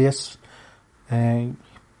blindingly obvious.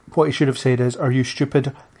 What he should have said is, are you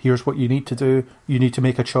stupid? Here's what you need to do. You need to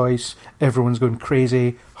make a choice. Everyone's going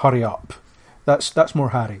crazy. Hurry up. That's more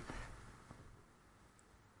Harry.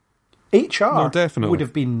 HR would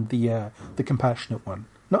have been the compassionate one,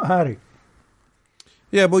 not Harry.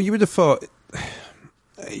 Yeah, well, you would have thought...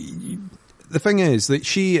 The thing is that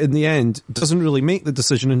she, in the end, doesn't really make the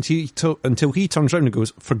decision until he turns around and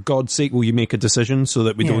goes, for God's sake, will you make a decision so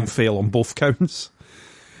that we don't fail on both counts?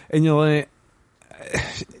 And you're like...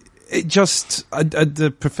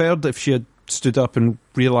 I'd preferred if she had stood up and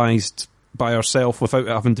realised by herself without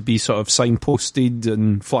having to be sort of signposted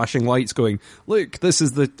and flashing lights going, look, this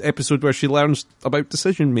is the episode where she learns about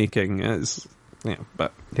decision making.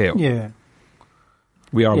 But hell. Yeah.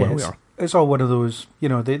 We are where we are. It's all one of those,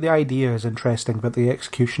 the idea is interesting, but the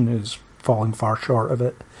execution is falling far short of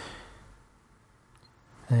it.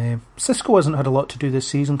 Cisco hasn't had a lot to do this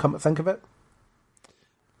season, come to think of it.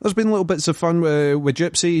 There's been little bits of fun with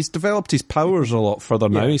Gypsy. He's developed his powers a lot further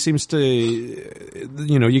now. He seems to,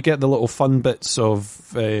 you get the little fun bits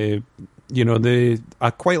of, I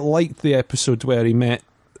quite liked the episode where he met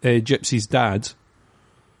Gypsy's dad.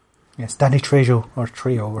 Yes, Danny Trejo, or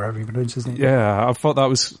Trejo, wherever you pronounce his name. Yeah, I thought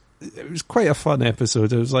it was quite a fun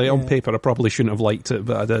episode. It was like, on paper, I probably shouldn't have liked it,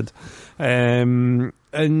 but I did.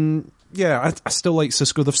 And... yeah, I still like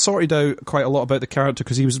Cisco. They've sorted out quite a lot about the character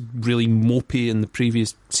because he was really mopey in the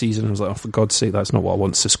previous season. I was like, oh, for God's sake, that's not what I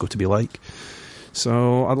want Cisco to be like.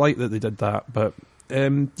 So I like that they did that. But,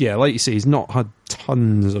 like you say, he's not had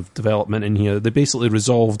tons of development in here. They basically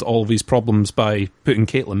resolved all of his problems by putting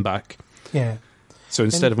Caitlin back. Yeah. So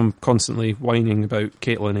instead of him constantly whining about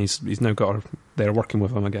Caitlin, he's now got her there working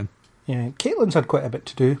with him again. Yeah, Caitlin's had quite a bit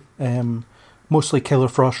to do. Mostly Killer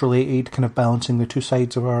Frost related, kind of balancing the two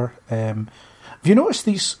sides of her. Have you noticed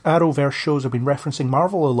these Arrowverse shows have been referencing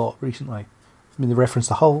Marvel a lot recently? I mean, they reference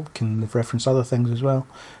the Hulk and they've referenced other things as well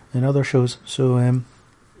in other shows. So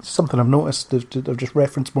it's something I've noticed. They've just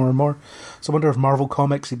referenced more and more. So I wonder if Marvel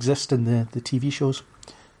comics exist in the TV shows,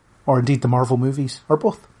 or indeed the Marvel movies, or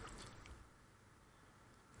both.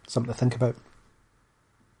 Something to think about.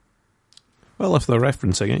 Well, if they're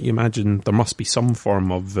referencing it, you imagine there must be some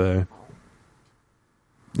form of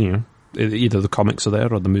either the comics are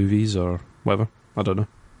there or the movies or whatever. I don't know.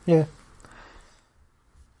 Yeah.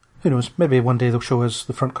 Who knows? Maybe one day they'll show us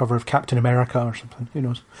the front cover of Captain America or something. Who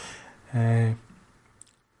knows?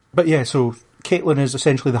 But yeah, so Caitlin is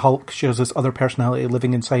essentially the Hulk. She has this other personality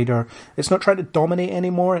living inside her. It's not trying to dominate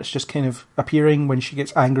anymore. It's just kind of appearing when she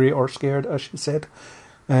gets angry or scared, as she said,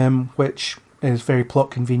 which is very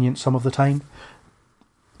plot convenient some of the time.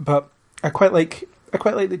 But I quite like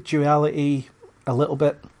the duality a little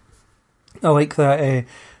bit. I like that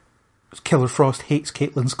Killer Frost hates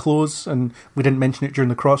Caitlin's clothes, and we didn't mention it during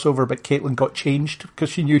the crossover, but Caitlin got changed because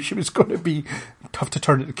she knew she was going to be tough to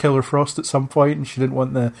turn into Killer Frost at some point, and she didn't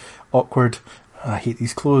want the awkward, I hate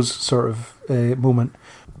these clothes sort of moment.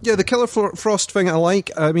 Yeah, the Killer Frost thing I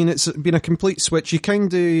like. I mean, it's been a complete switch. You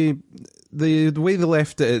kind of... The way they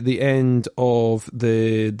left it at the end of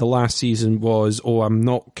the last season was, I'm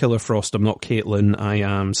not Killer Frost, I'm not Caitlin, I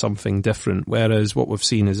am something different. Whereas what we've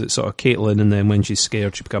seen is it's sort of Caitlin, and then when she's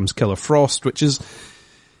scared, she becomes Killer Frost, which is,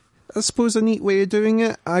 I suppose, a neat way of doing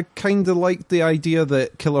it. I kind of liked the idea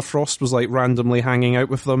that Killer Frost was like randomly hanging out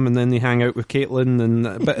with them, and then they hang out with Caitlin, and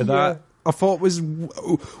a bit of that I thought was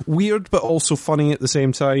weird, but also funny at the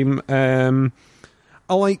same time.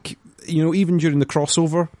 I like, even during the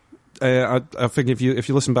crossover, I think if you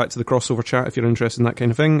listen back to the crossover chat, if you're interested in that kind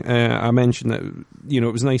of thing, I mentioned that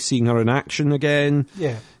it was nice seeing her in action again.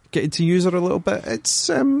 Yeah, getting to use her a little bit. It's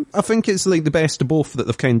I think it's like the best of both that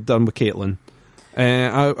they've kind of done with Caitlin.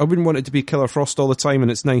 I wouldn't want it to be Killer Frost all the time, and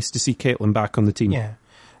it's nice to see Caitlin back on the team. Yeah,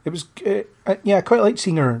 it was. I quite like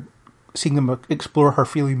seeing them explore her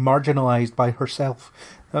feeling marginalised by herself.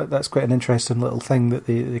 That's quite an interesting little thing that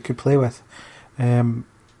they could play with.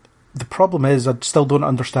 The problem is, I still don't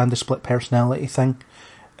understand the split personality thing.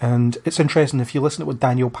 And it's interesting, if you listen to what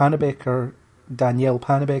Danielle Panabaker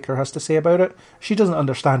has to say about it, she doesn't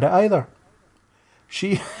understand it either.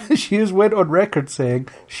 She has went on record saying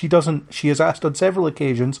she has asked on several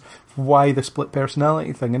occasions why the split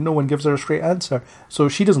personality thing, and no one gives her a straight answer. So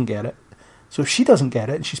she doesn't get it. So if she doesn't get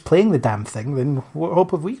it, and she's playing the damn thing, then what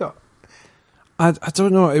hope have we got? I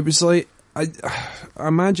don't know, it was like... I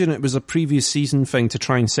imagine it was a previous season thing to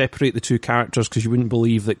try and separate the two characters because you wouldn't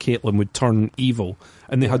believe that Caitlin would turn evil,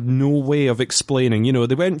 and they had no way of explaining.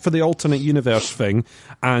 They went for the alternate universe thing,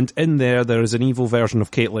 and in there is an evil version of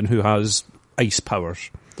Caitlin who has ice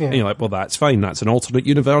powers. Yeah. And you're like, well, that's fine. That's an alternate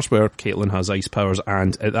universe where Caitlin has ice powers,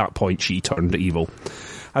 and at that point she turned evil.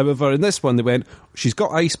 However, in this one they went, she's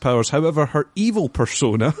got ice powers, however her evil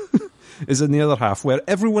persona... is in the other half, where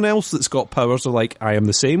everyone else that's got powers are like, I am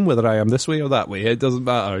the same, whether I am this way or that way. It doesn't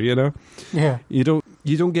matter, Yeah. You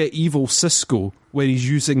don't get evil Cisco where he's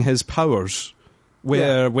using his powers.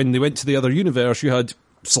 Where when they went to the other universe, you had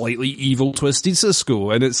slightly evil twisted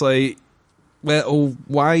Cisco, and it's like, well,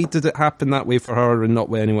 why did it happen that way for her and not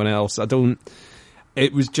with anyone else?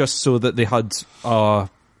 It was just so that they had a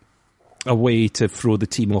way to throw the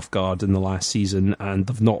team off guard in the last season, and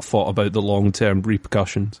they've not thought about the long-term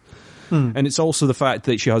repercussions. And it's also the fact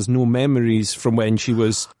that she has no memories from when she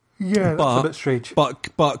was... Yeah, that's a bit strange.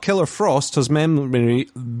 But Killer Frost has memories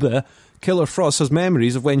of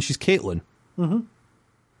when she's Caitlin. Mm-hmm.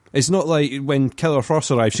 It's not like when Killer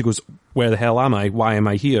Frost arrives, she goes, where the hell am I? Why am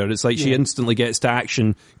I here? It's like she instantly gets to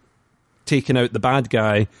action, taking out the bad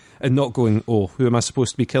guy, and not going, who am I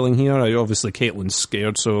supposed to be killing here? Obviously, Caitlin's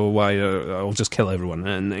scared, so why? I'll just kill everyone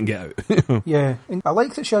and get out. Yeah, and I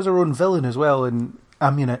like that she has her own villain as well in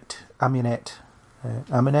Amunet,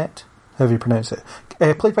 however you pronounce it,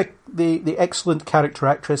 played by the excellent character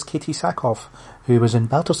actress Katie Sackhoff, who was in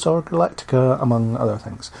Battlestar Galactica, among other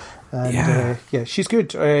things. And, she's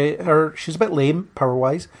good. She's a bit lame,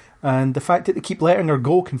 power-wise, and the fact that they keep letting her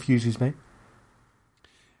go confuses me.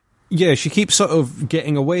 Yeah, she keeps sort of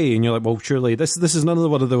getting away, and you're like, well, surely this is none of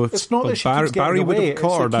one of those... It's not that she keeps getting away, it's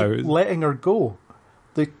they keep letting her go.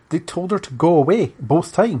 They told her to go away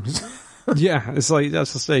both times. Yeah, it's like,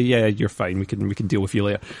 that's to say, yeah, you're fine. We can deal with you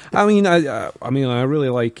later. I mean, I really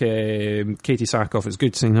like Katie Sackhoff. It's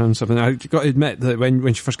good seeing her and something. I got to admit that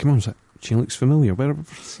when she first came on, I was like, she looks familiar. Where have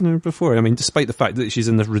I seen her before? I mean, despite the fact that she's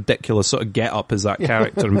in this ridiculous sort of get-up as that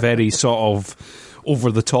character and very sort of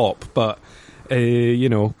over the top, but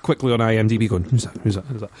quickly on IMDb going, who's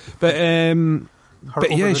that? But her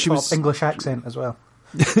over the top English accent as well.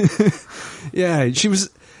 Yeah, she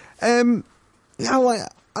was.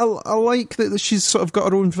 I like that she's sort of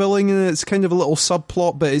got her own villain, and it's kind of a little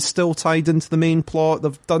subplot, but it's still tied into the main plot.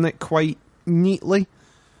 They've done it quite neatly.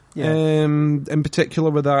 Yeah. In particular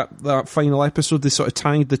with that final episode, they sort of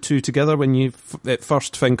tied the two together when you at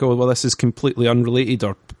first think, oh, well, this is completely unrelated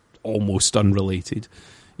or almost unrelated.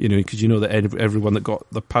 you know, because you know that everyone that got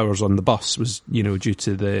the powers on the bus was, you know, due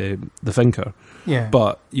to the thinker. Yeah.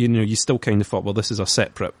 But, you know, you still kind of thought, well, this is a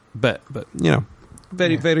separate bit. But, you know,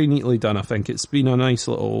 very neatly done, I think. It's been a nice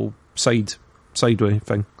little sideway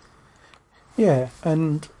thing. Yeah,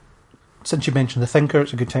 and since you mentioned the thinker,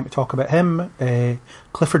 it's a good time to talk about him.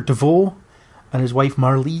 Clifford DeVoe and his wife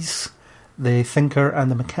Marlize, the thinker and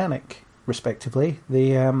the mechanic, respectively.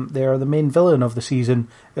 They are the main villain of the season,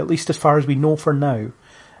 at least as far as we know for now.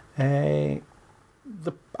 I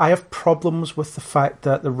have problems with the fact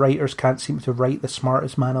that the writers can't seem to write the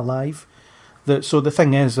smartest man alive. So the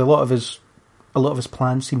thing is, a lot of his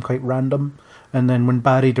plans seem quite random. And then when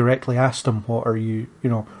Barry directly asked him,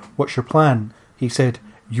 what's your plan? He said,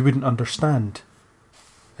 "You wouldn't understand."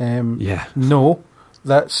 No,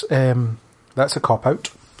 that's a cop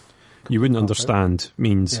out. You wouldn't understand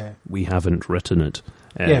means we haven't written it.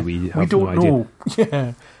 We don't no know.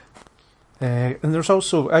 Yeah. And there's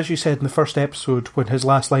also, as you said in the first episode, when his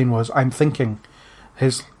last line was, "I'm thinking,"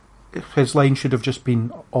 his line should have just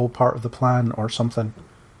been all part of the plan or something.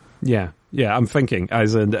 Yeah, I'm thinking,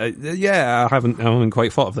 as in, I haven't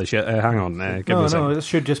quite thought of this yet. Hang on, give me a second. No, this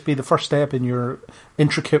should just be the first step in your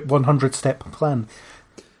intricate 100-step plan.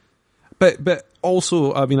 But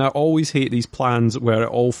also, I mean, I always hate these plans where it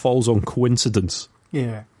all falls on coincidence.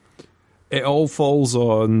 Yeah. It all falls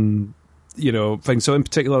on, you know, things. So in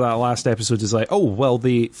particular, that last episode is like, oh, well,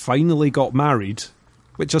 they finally got married,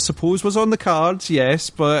 which I suppose was on the cards, yes,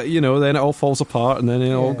 but, you know, then it all falls apart, and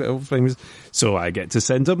then all things. So I get to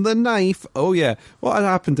send him the knife. Oh, yeah. What had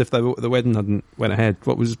happened if the wedding hadn't went ahead?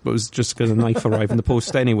 What was just because a knife arrived in the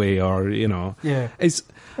post anyway, or, you know. Yeah. There's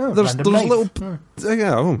little...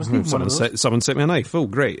 Someone sent me a knife. Oh,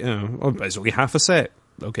 great. You know, it's only half a set.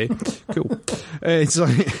 Okay, cool.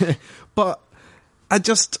 But I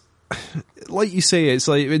just... Like you say, it's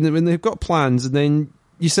like when they've got plans, and then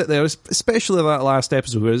you sit there, especially that last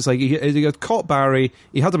episode where it's like he had caught Barry,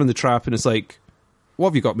 he had him in the trap, and it's like, what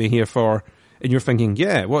have you got me here for? And you're thinking,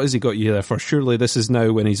 yeah, what has he got you there for? Surely this is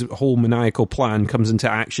now when his whole maniacal plan comes into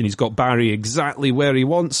action. He's got Barry exactly where he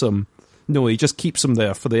wants him. No, he just keeps him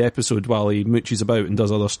there for the episode while he mooches about and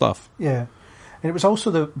does other stuff. Yeah, and it was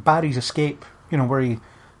also the Barry's escape, you know, where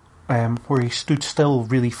he stood still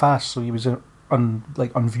really fast, so he was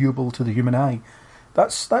unviewable to the human eye.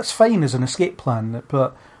 That's fine as an escape plan,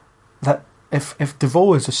 but that if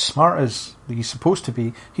DeVoe is as smart as he's supposed to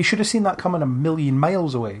be, he should have seen that coming a million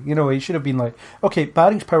miles away. You know, he should have been like, okay,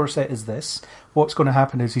 Barry's power set is this. What's going to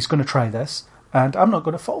happen is he's going to try this, and I'm not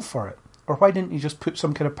going to fall for it. Or why didn't he just put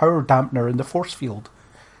some kind of power dampener in the force field?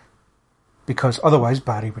 Because otherwise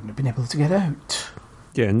Barry wouldn't have been able to get out.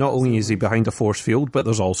 Yeah, not only is he behind a force field, but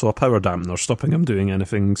there's also a power dampener stopping him doing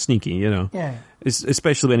anything sneaky, you know. Yeah.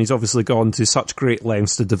 Especially when he's obviously gone to such great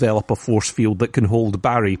lengths to develop a force field that can hold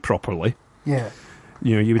Barry properly. Yeah.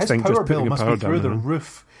 You know, you would think just putting a power dampener... His power bill must be through the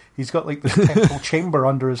roof. He's got, like, this temple chamber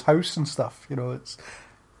under his house and stuff, you know.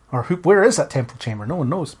 Where is that temple chamber? No one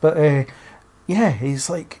knows. But, he's,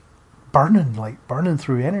 like, burning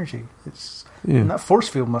through energy. And that force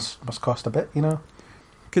field must cost a bit, you know.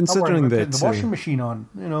 Considering that the washing machine on,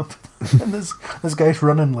 you know, and this guy's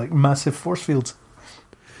running like massive force fields.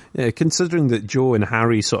 Yeah, considering that Joe and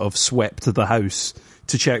Harry sort of swept the house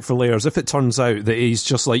to check for layers, if it turns out that he's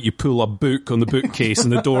just like, you pull a book on the bookcase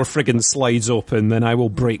and the door friggin' slides open, then I will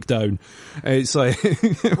break down. It's like,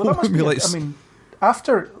 well, that must be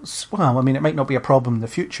it might not be a problem in the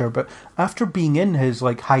future, but after being in his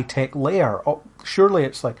like high-tech lair, surely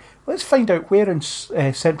it's like, let's find out where in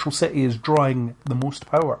Central City is drawing the most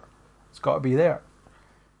power. It's got to be there.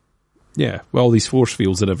 Yeah, well, all these force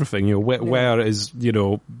fields and everything, you know, where is, you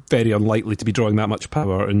know, very unlikely to be drawing that much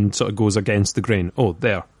power and sort of goes against the grain. Oh,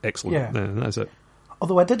 there, excellent. Yeah. That's it.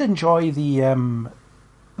 Although I did enjoy the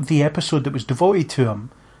episode that was devoted to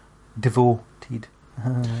him. Devoted.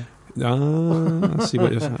 I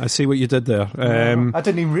see what you did there. I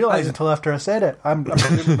didn't even realise until after I said it. I'm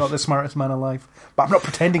really not the smartest man alive, but I'm not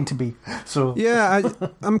pretending to be. So yeah,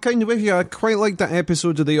 I'm kind of with you. I quite like that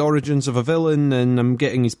episode of the origins of a villain, and I'm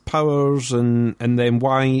getting his powers, and then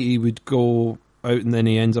why he would go out, and then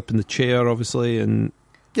he ends up in the chair, obviously. And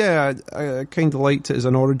yeah, I kind of liked it as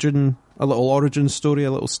a little origin story,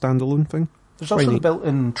 a little standalone thing. There's also the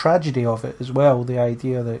built-in tragedy of it as well. The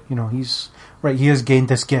idea that, you know, he has gained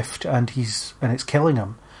this gift and it's killing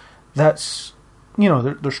him. That's, you know,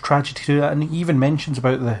 there's tragedy to that, and he even mentions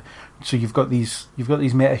about so you've got these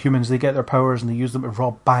metahumans. They get their powers and they use them to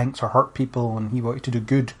rob banks or hurt people, and he wanted to do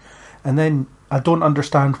good. And then I don't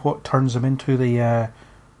understand what turns him into the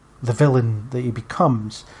villain that he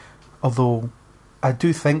becomes. Although I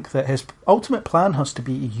do think that his ultimate plan has to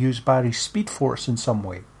be to use Barry's speed force in some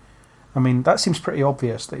way. I mean, that seems pretty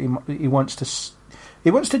obvious that he wants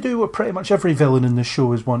to do what pretty much every villain in the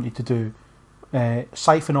show is wanted to do.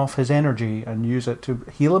 Siphon off his energy and use it to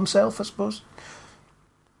heal himself, I suppose.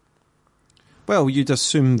 Well, you'd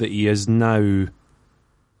assume that he is now,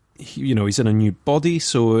 he's in a new body,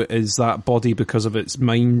 so is that body, because of its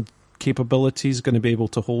mind capabilities, going to be able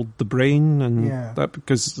to hold the brain? And that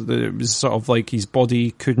because it was sort of like his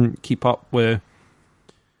body couldn't keep up with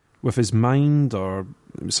his mind or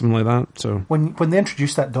something like that. So when they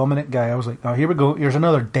introduced that Dominic guy, I was like, oh, here we go. Here's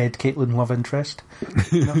another dead Caitlin love interest.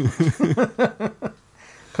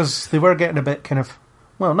 Because they were getting a bit kind of,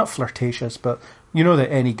 well, not flirtatious, but you know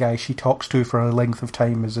that any guy she talks to for a length of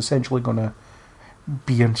time is essentially going to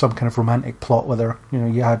be in some kind of romantic plot with her.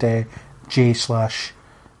 You had Jay/Hunter,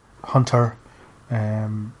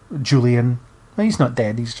 Julian. Well, he's not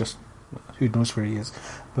dead. He's just, who knows where he is.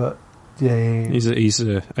 But he's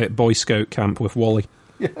at Boy Scout camp with Wally.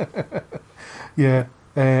 Yeah.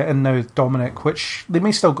 And now Dominic, which they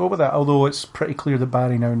may still go with that, although it's pretty clear that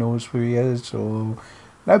Barry now knows who he is. So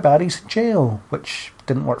now Barry's in jail, which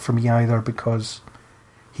didn't work for me either, because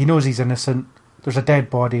he knows he's innocent. There's a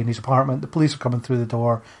dead body in his apartment. The police are coming through the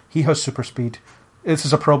door. He has super speed. This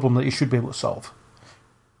is a problem that he should be able to solve.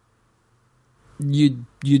 You'd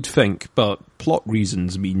think, but plot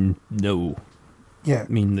reasons mean no. Yeah,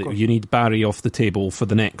 I mean that you need Barry off the table for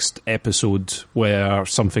the next episode where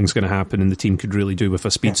something's going to happen and the team could really do with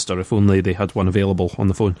a speedster if only they had one available on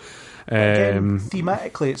the phone. Again,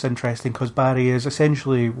 thematically it's interesting because Barry is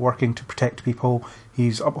essentially working to protect people.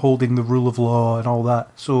 He's upholding the rule of law and all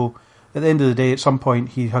that. So at the end of the day, at some point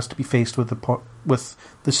he has to be faced with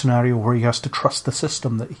the scenario where he has to trust the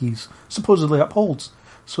system that he's supposedly upholds.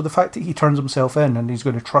 So the fact that he turns himself in and he's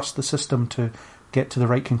going to trust the system to get to the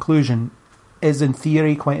right conclusion is in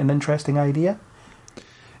theory quite an interesting idea.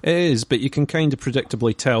 It is, but you can kind of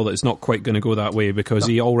predictably tell that it's not quite going to go that way because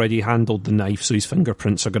he already handled the knife, so his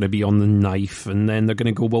fingerprints are going to be on the knife, and then they're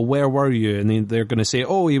going to go, well, where were you? And they're going to say,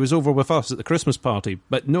 oh, he was over with us at the Christmas party.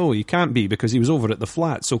 But no, he can't be because he was over at the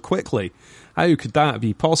flat so quickly. How could that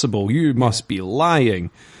be possible? You must be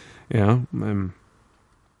lying. And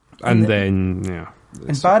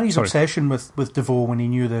Barry's obsession with DeVoe when he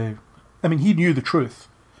knew he knew the truth,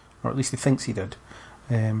 or at least he thinks he did.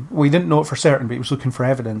 He didn't know it for certain, but he was looking for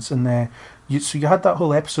evidence. And so you had that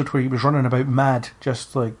whole episode where he was running about mad,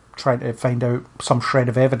 just like trying to find out some shred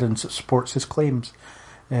of evidence that supports his claims.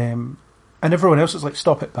 And everyone else is like,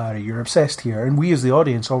 stop it, Barry, you're obsessed here. And we as the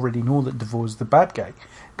audience already know that DeVoe's the bad guy,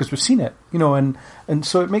 because we've seen it, and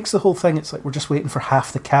so it makes the whole thing, it's like we're just waiting for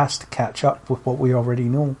half the cast to catch up with what we already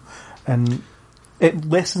know. And it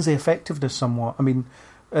lessens the effectiveness somewhat. I mean,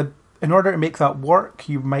 in order to make that work,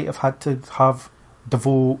 you might have had to have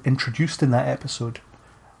DeVoe introduced in that episode.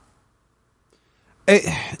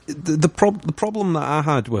 The problem that I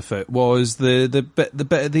had with it was the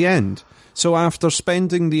bit at the end. So after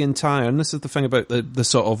spending the entire, and this is the thing about the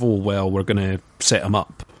sort of, we're going to set him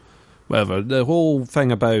up, whatever. The whole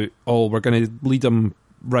thing about, we're going to lead him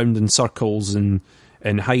round in circles and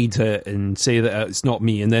hide it and say that it's not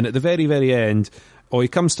me. And then at the very, very end, he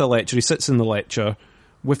comes to a lecture, he sits in the lecture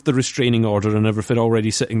with the restraining order and everything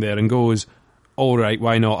already sitting there and goes, all right,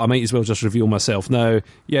 why not? I might as well just reveal myself now.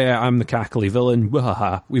 Yeah, I'm the cackly villain.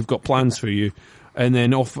 Wahaha, we've got plans for you. And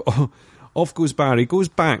then off goes Barry, goes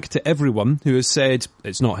back to everyone who has said,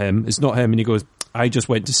 it's not him. And he goes, I just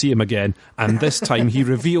went to see him again. And this time he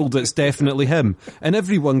revealed it's definitely him. And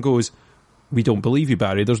everyone goes, we don't believe you,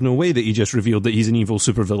 Barry. There's no way that he just revealed that he's an evil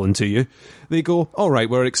supervillain to you. They go, all right,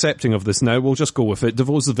 we're accepting of this now. We'll just go with it.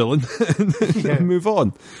 DeVoe's the villain and move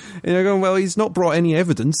on. And you're going, well, he's not brought any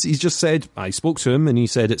evidence. He's just said, I spoke to him and he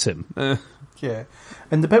said it's him. Yeah.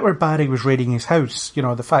 And the bit where Barry was raiding his house,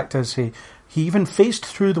 the fact is he even faced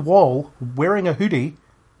through the wall wearing a hoodie,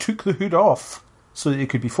 took the hood off so that it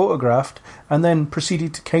could be photographed, and then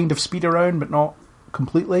proceeded to kind of speed around, but not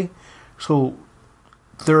completely. So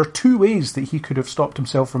there are two ways that he could have stopped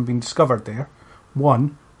himself from being discovered there.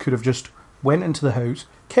 One, could have just went into the house,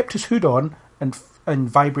 kept his hood on, and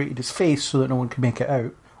vibrated his face so that no one could make it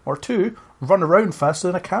out. Or two, run around faster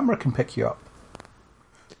than a camera can pick you up.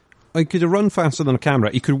 He could have run faster than a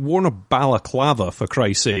camera. He could have worn a balaclava, for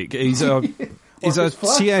Christ's sake. He's a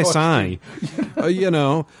CSI.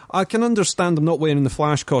 I can understand him not wearing the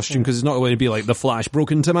Flash costume because it's not going to be like the Flash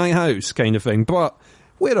broke into my house kind of thing, but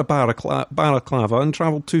wear a balaclava and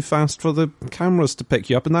travel too fast for the cameras to pick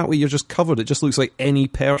you up, and that way you're just covered. It just looks like any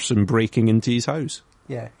person breaking into his house.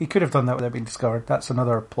 Yeah, he could have done that without being discovered. That's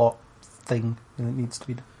another plot thing that needs to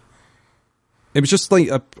be done. It was just like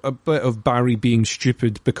a bit of Barry being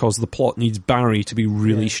stupid because the plot needs Barry to be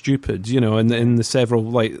really stupid, you know, and in the several,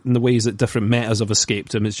 like, in the ways that different metas have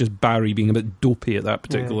escaped him, it's just Barry being a bit dopey at that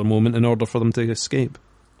particular moment in order for them to escape.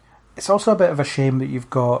 It's also a bit of a shame that you've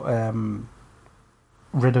got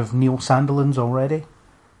rid of Neil Sandilands already.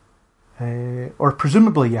 Or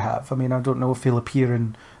presumably you have. I mean, I don't know if he'll appear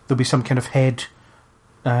and there'll be some kind of head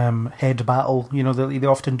battle, you know, that they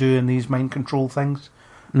often do in these mind control things.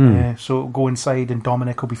 So it'll go inside and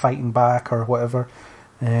Dominic will be fighting back or whatever.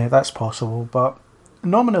 That's possible. But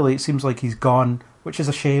nominally it seems like he's gone, which is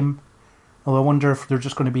a shame. Although I wonder if they're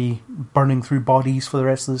just going to be burning through bodies for the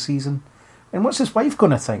rest of the season. And what's his wife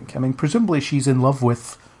going to think? I mean, presumably she's in love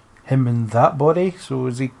with him in that body. So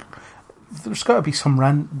is he? There's got to be some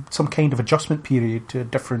kind of adjustment period to a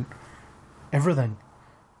different everything.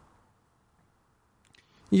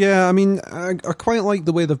 Yeah, I mean, I quite like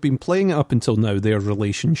the way they've been playing it up until now, their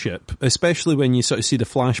relationship, especially when you sort of see the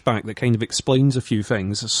flashback that kind of explains a few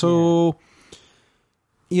things. So,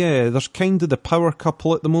 yeah, there's kind of the power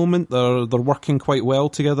couple at the moment. They're working quite well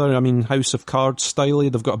together. I mean, House of Cards style,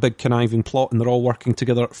 they've got a big conniving plot and they're all working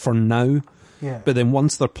together for now. Yeah. But then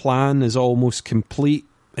once their plan is almost complete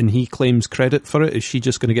and he claims credit for it, is she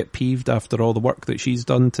just going to get peeved after all the work that she's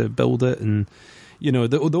done to build it? And you know,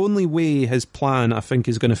 the only way his plan, I think,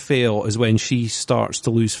 is going to fail is when she starts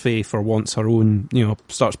to lose faith or wants her own, you know,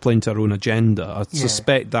 starts playing to her own agenda. I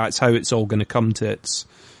suspect that's how it's all going to come to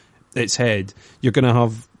its head. You're going to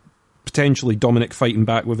have potentially Dominic fighting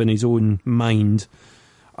back within his own mind,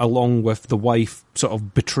 along with the wife sort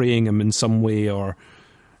of betraying him in some way or,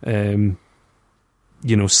 you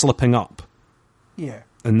know, slipping up. Yeah.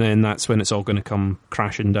 And then that's when it's all going to come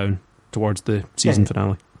crashing down towards the season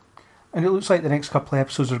finale. And it looks like the next couple of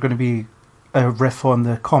episodes are going to be a riff on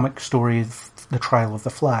the comic story of the trial of the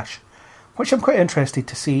Flash, which I'm quite interested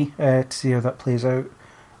to see how that plays out.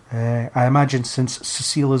 I imagine since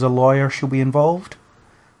Cecile is a lawyer, she'll be involved.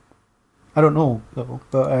 I don't know, though,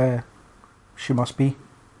 but she must be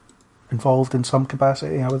involved in some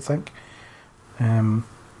capacity, I would think. You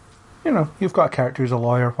know, you've got a character who's a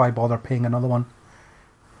lawyer, why bother paying another one?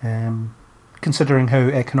 Considering how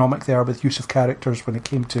economic they are with use of characters when it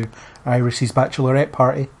came to Iris's bachelorette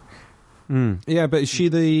party. Yeah, but is she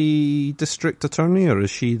the district attorney or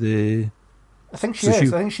is she the... I think she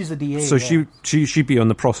is. I think she's the DA. So she'd be on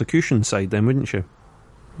the prosecution side then, wouldn't she?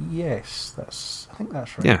 Yes, I think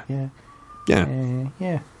that's right. Yeah.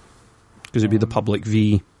 Yeah. Because it'd be the public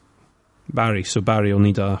v Barry, so Barry will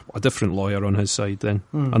need a different lawyer on his side then,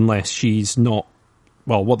 unless she's not...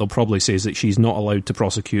 Well, what they'll probably say is that she's not allowed to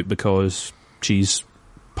prosecute because she's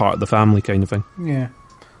part of the family kind of thing. Yeah.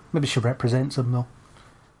 Maybe she represents him, though.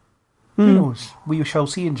 Who knows? We shall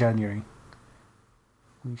see in January.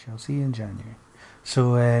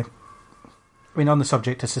 So, I mean, on the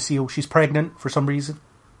subject of Cecile, she's pregnant for some reason.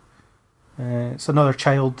 It's another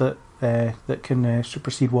child that can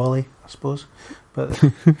supersede Wally, I suppose. But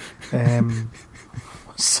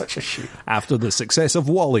such a shame. After the success of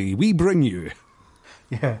Wally, we bring you...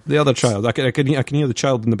 Yeah, the other child. I can hear the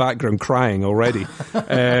child in the background crying already.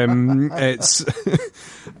 It's,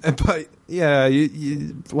 but yeah,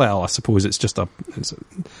 well, I suppose it's just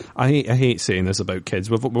I hate saying this about kids.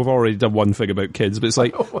 We've already done one thing about kids, but it's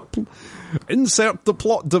like insert the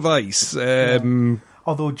plot device.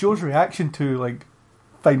 Although Joe's reaction to like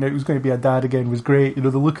find out he was going to be a dad again was great. You know,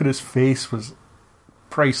 the look on his face was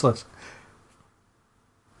priceless,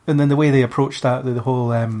 and then the way they approached that, the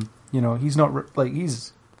whole. You know, he's not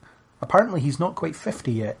apparently he's not quite 50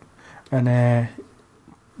 yet, and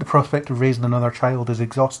the prospect of raising another child is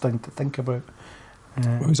exhausting to think about.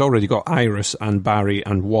 Well, he's already got Iris and Barry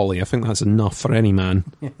and Wally. I think that's enough for any man.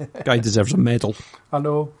 Guy deserves a medal. I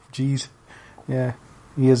know, jeez, yeah,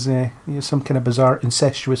 he has some kind of bizarre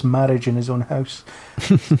incestuous marriage in his own house.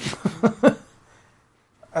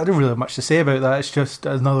 I don't really have much to say about that. It's just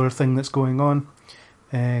another thing that's going on.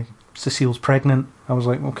 Cecile's pregnant. I was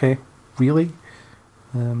like, okay, really?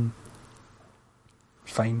 Fine,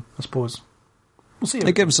 I suppose. We'll see.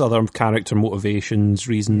 It gives other character motivations,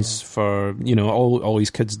 reasons for, you know, all these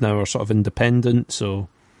kids now are sort of independent, so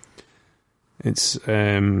it's,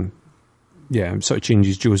 sort of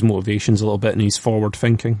changes Joe's motivations a little bit and he's forward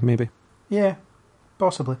thinking, maybe. Yeah,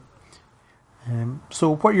 possibly.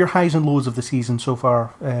 So what are your highs and lows of the season so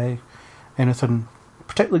far? Anything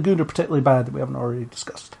particularly good or particularly bad that we haven't already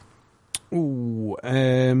discussed? We've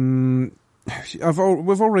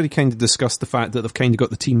already kind of discussed the fact that they've kind of got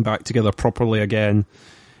the team back together properly again.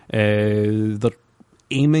 They're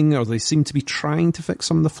aiming, or they seem to be trying to fix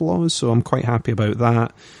some of the flaws, so I'm quite happy about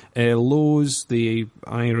that. Lows, the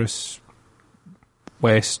Iris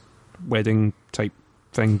West wedding type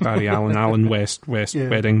thing, Barry Allen, Alan West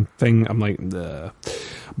wedding thing. I'm like, ugh.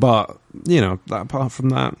 But apart from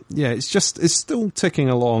that, it's still ticking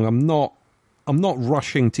along. I'm not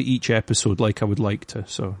rushing to each episode like I would like to.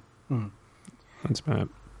 So that's about it.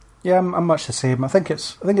 Yeah, I'm much the same. I think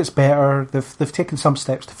it's better. They've taken some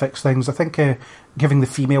steps to fix things. I think giving the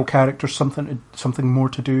female characters something more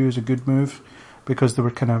to do is a good move, because they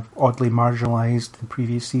were kind of oddly marginalised in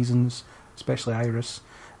previous seasons, especially Iris,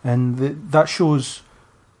 and that shows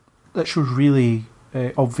really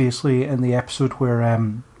obviously in the episode where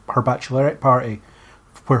her bachelorette party,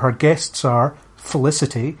 where her guests are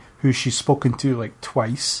Felicity, who she's spoken to like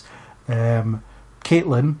twice,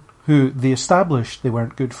 Caitlin, who they established they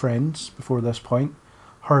weren't good friends before this point,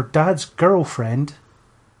 her dad's girlfriend,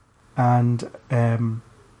 and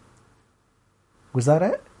was that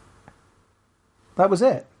it? That was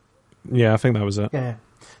it. Yeah, I think that was it. Yeah.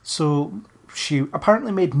 So she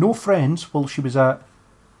apparently made no friends while she was at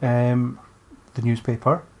the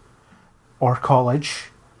newspaper, or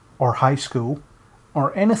college, or high school,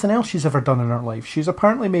 or anything else she's ever done in her life. She's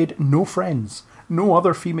apparently made no friends, no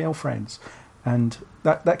other female friends. And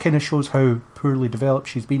that kind of shows how poorly developed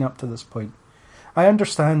she's been up to this point. I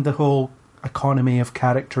understand the whole economy of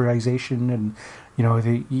characterization, and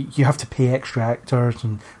you have to pay extra actors,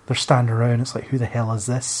 and they're standing around. It's like, who the hell is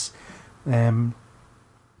this? But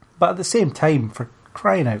at the same time, for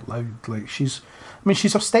crying out loud, like she's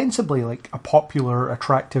ostensibly like a popular,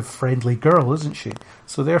 attractive, friendly girl, isn't she?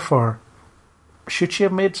 So therefore, should she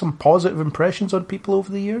have made some positive impressions on people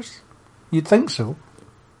over the years? You'd think so.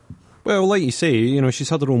 Well, like you say, she's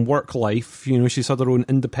had her own work life, she's had her own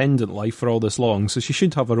independent life for all this long, so she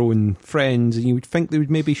should have her own friends, and you would think they would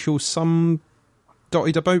maybe show some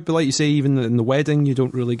dotted about, but like you say, even in the wedding, you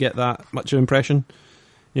don't really get that much of an impression,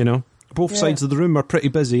 Both sides of the room are pretty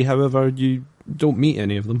busy, however, you don't meet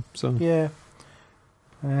any of them, so... Yeah.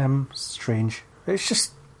 Strange. It's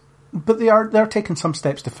just... But they're taking some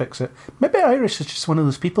steps to fix it. Maybe Iris is just one of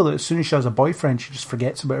those people that as soon as she has a boyfriend, she just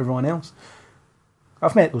forgets about everyone else.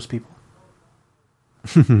 I've met those people.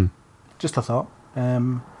 Just a thought.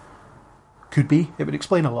 Could be. It would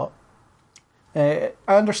explain a lot. I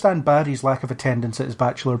understand Barry's lack of attendance at his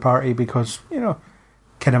bachelor party because,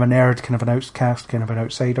 kind of a nerd, kind of an outcast, kind of an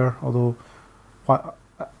outsider. Although,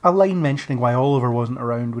 a line mentioning why Oliver wasn't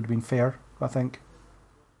around would have been fair, I think.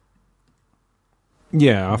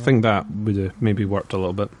 Yeah, I think that would have maybe worked a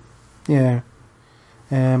little bit. Yeah.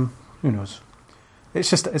 Who knows?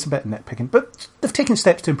 It's a bit nitpicking, but they've taken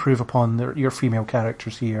steps to improve upon your female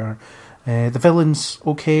characters here. The villain's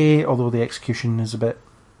okay, although the execution is a bit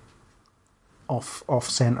off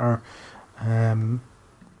centre. I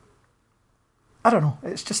don't know.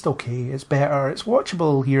 It's just okay. It's better. It's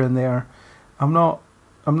watchable here and there. I'm not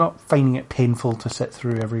finding it painful to sit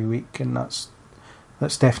through every week, and that's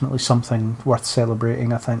definitely something worth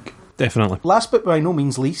celebrating, I think. Definitely. Last but by no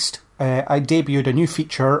means least, I debuted a new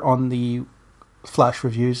feature on the Flash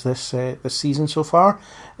Reviews this season so far.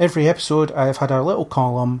 Every episode I've had a little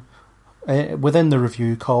column within the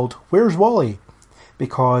review called Where's Wally?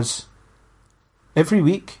 Because every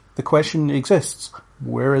week the question exists,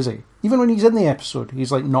 where is he? Even when he's in the episode,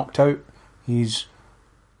 he's like knocked out, he's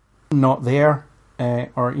not there,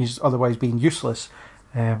 or he's otherwise being useless.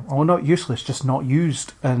 Well, not useless, just not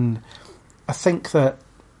used. And I think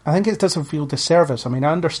it does a real disservice. I mean,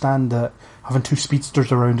 I understand that having two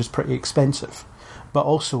speedsters around is pretty expensive, but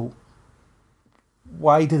also,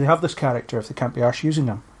 why do they have this character if they can't be arsed using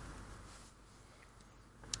him?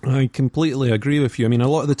 I completely agree with you. I mean, a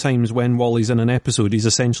lot of the times when Wally's in an episode, he's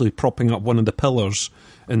essentially propping up one of the pillars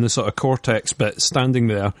in the sort of cortex bit, standing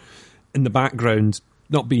there in the background,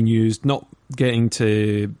 not being used, not getting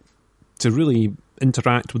to really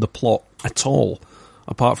interact with the plot at all,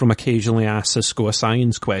 apart from occasionally ask Cisco a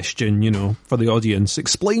science question, for the audience.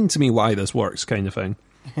 Explain to me why this works, kind of thing.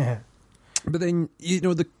 Yeah. But then,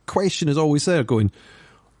 the question is always there going,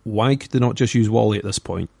 why could they not just use Wally at this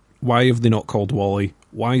point? Why have they not called Wally?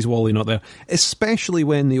 Why is Wally not there? Especially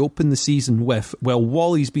when they open the season with, well,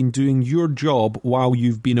 Wally's been doing your job while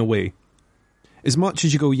you've been away. As much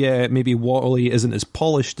as you go, yeah, maybe Wally isn't as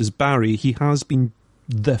polished as Barry, he has been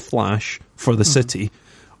the Flash for the city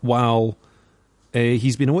while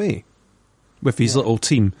he's been away with his little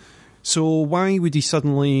team. So why would he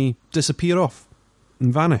suddenly disappear off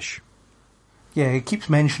and vanish? Yeah, he keeps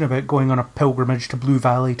mentioning about going on a pilgrimage to Blue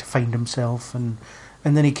Valley to find himself, and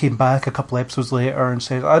then he came back a couple episodes later and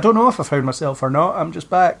said, I don't know if I found myself or not, I'm just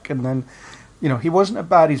back. And then, he wasn't at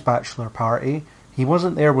Barry's bachelor party, he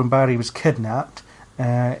wasn't there when Barry was kidnapped,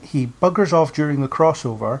 he buggers off during the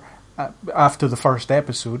crossover after the first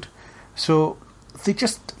episode. So he's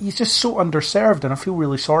just so underserved, and I feel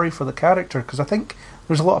really sorry for the character because I think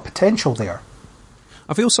there's a lot of potential there.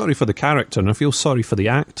 I feel sorry for the character, and I feel sorry for the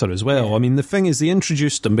actor as well. I mean, the thing is, they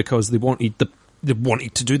introduced him because they wanted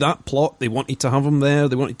to do that plot. They wanted to have him there.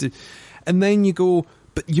 They wanted to, and then you go,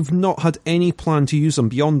 but you've not had any plan to use him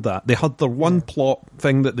beyond that. They had their one plot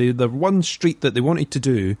thing the one street that they wanted to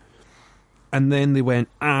do, and then they went,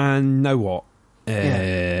 and now what?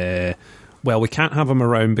 Well, we can't have him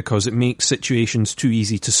around because it makes situations too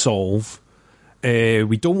easy to solve.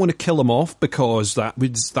 We don't want to kill him off because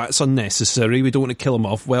that's unnecessary. We don't want to kill him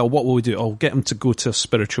off. Well, what will we do? I'll get him to go to a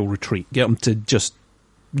spiritual retreat. Get him to just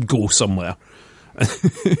go somewhere.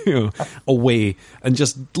 Away, and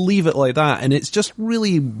just leave it like that. And it's just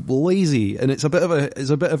really lazy, and it's a bit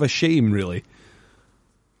of a shame, really.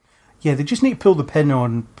 Yeah, they just need to pull the pin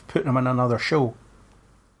on putting him in another show.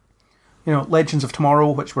 Legends of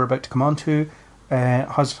Tomorrow, which we're about to come on to,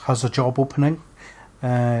 has a job opening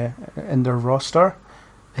in their roster.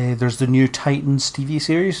 There's the new Titans TV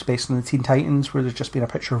series based on the Teen Titans, where there's just been a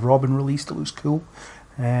picture of Robin released. It looks cool.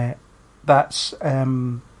 That's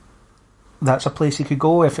a place you could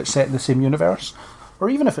go if it's set in the same universe, or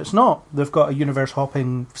even if it's not. They've got a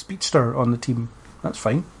universe-hopping speedster on the team. That's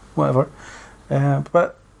fine, whatever.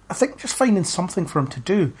 But I think just finding something for him to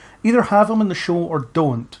do. Either have him in the show or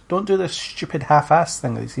don't. Don't do this stupid half-ass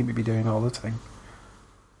thing they seem to be doing all the time.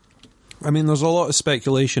 I mean, there's a lot of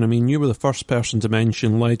speculation. I mean, you were the first person to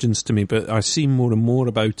mention Legends to me, but I see more and more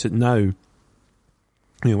about it now.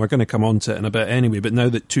 We're going to come on to it in a bit anyway, but now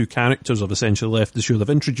that two characters have essentially left the show, they've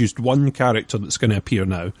introduced one character that's going to appear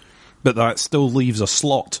now, but that still leaves a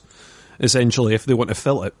slot, essentially, if they want to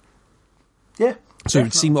fill it. Yeah. So it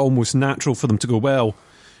would seem almost natural for them to go, well,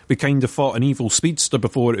 we kind of fought an evil speedster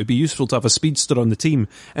before, it would be useful to have a speedster on the team.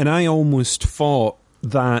 And I almost thought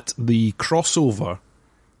that the crossover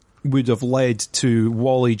would have led to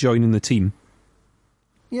Wally joining the team.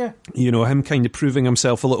 Yeah. Him kind of proving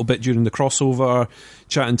himself a little bit during the crossover,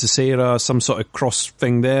 chatting to Sarah, some sort of cross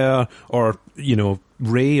thing there, or,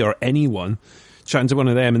 Ray or anyone, chatting to one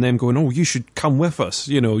of them and them going, oh, you should come with us.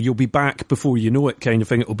 You'll be back before you know it kind of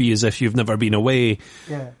thing. It'll be as if you've never been away.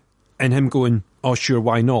 Yeah. And him going, oh, sure,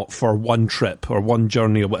 why not, for one trip or one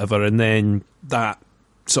journey or whatever, and then that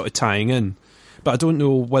sort of tying in. But I don't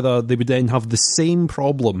know whether they would then have the same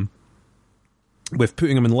problem with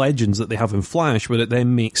putting him in Legends that they have in Flash, where it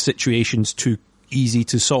then makes situations too easy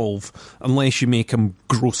to solve, unless you make him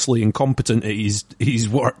grossly incompetent at his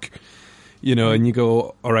work. And you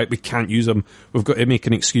go, all right, we can't use him. We've got to make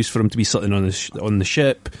an excuse for him to be sitting on the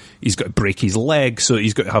ship. He's got to break his leg, so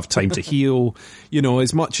he's got to have time to heal.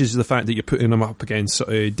 As much as the fact that you're putting him up against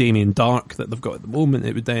Damien Dark that they've got at the moment,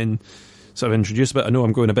 it would then sort of introduce a bit. I know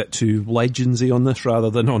I'm going a bit too Legendsy on this rather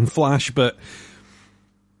than on Flash, but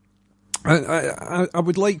I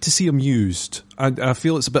would like to see him used. I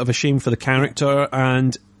feel it's a bit of a shame for the character,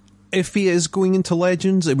 and if he is going into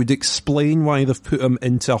Legends, it would explain why they've put him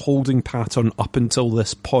into a holding pattern up until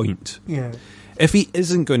this point. Yeah. If he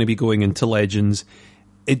isn't going to be going into Legends,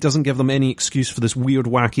 it doesn't give them any excuse for this weird,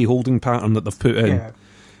 wacky holding pattern that they've put in. Yeah.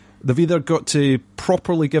 They've either got to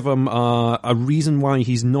properly give him a reason why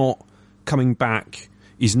he's not coming back,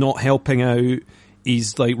 he's not helping out,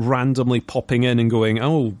 he's like randomly popping in and going,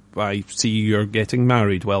 oh, I see you're getting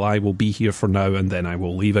married. Well, I will be here for now and then I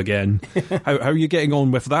will leave again. How are you getting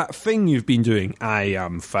on with that thing you've been doing? I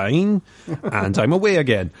am fine and I'm away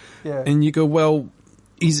again. Yeah. And you go, well,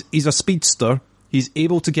 he's a speedster. He's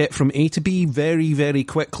able to get from A to B very, very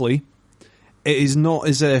quickly. It is not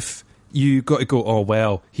as if you got to go, oh,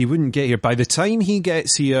 well, he wouldn't get here. By the time he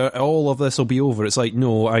gets here, all of this will be over. It's like,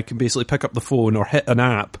 no, I can basically pick up the phone or hit an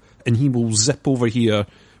app and he will zip over here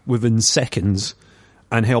within seconds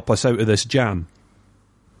and help us out of this jam.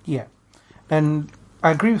 Yeah. And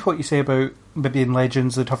I agree with what you say about maybe in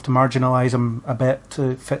Legends they'd have to marginalise him a bit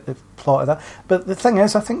to fit the plot of that. But the thing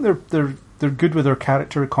is, I think they're good with their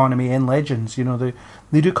character economy in Legends.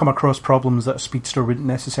 They do come across problems that a speedster wouldn't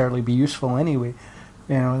necessarily be useful anyway.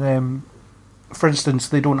 For instance,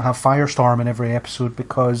 they don't have Firestorm in every episode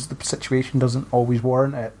because the situation doesn't always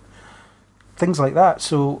warrant it. Things like that.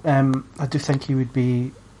 So I do think he would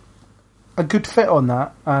be a good fit on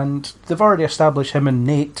that. And they've already established him and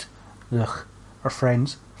Nate are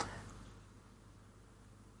friends.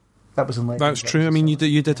 That was in Legends. That's true. I mean, you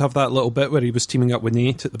did have that little bit where he was teaming up with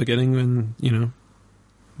Nate at the beginning when,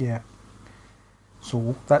 Yeah.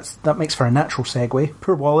 So that makes for a natural segue.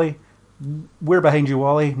 Poor Wally. We're behind you,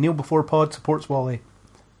 Wally. Kneel Before Pod supports Wally.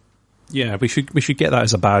 Yeah, we should get that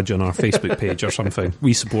as a badge on our Facebook page or something.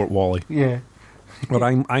 We support Wally. Yeah. Or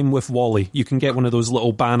I'm with Wally. You can get one of those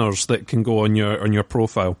little banners that can go on your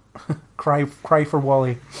profile. Cry for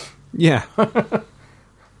Wally. Yeah.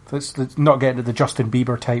 Let's not get into the Justin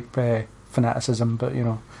Bieber type fanaticism, but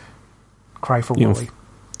cry for Wally.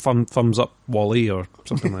 Thumbs up Wally or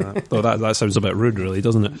something like that. Though that sounds a bit rude, really,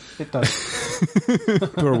 doesn't it? It does.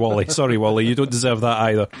 Poor Wally. Sorry, Wally, you don't deserve that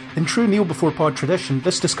either. In true Kneel Before Pod tradition,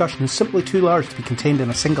 this discussion is simply too large to be contained in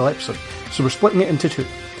a single episode, so we're splitting it into two.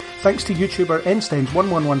 Thanks to YouTuber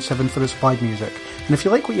Einsteins1117 for the supplied music. And if you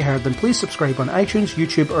like what you heard, then please subscribe on iTunes,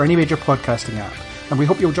 YouTube, or any major podcasting app. And we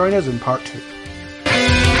hope you'll join us in part 2.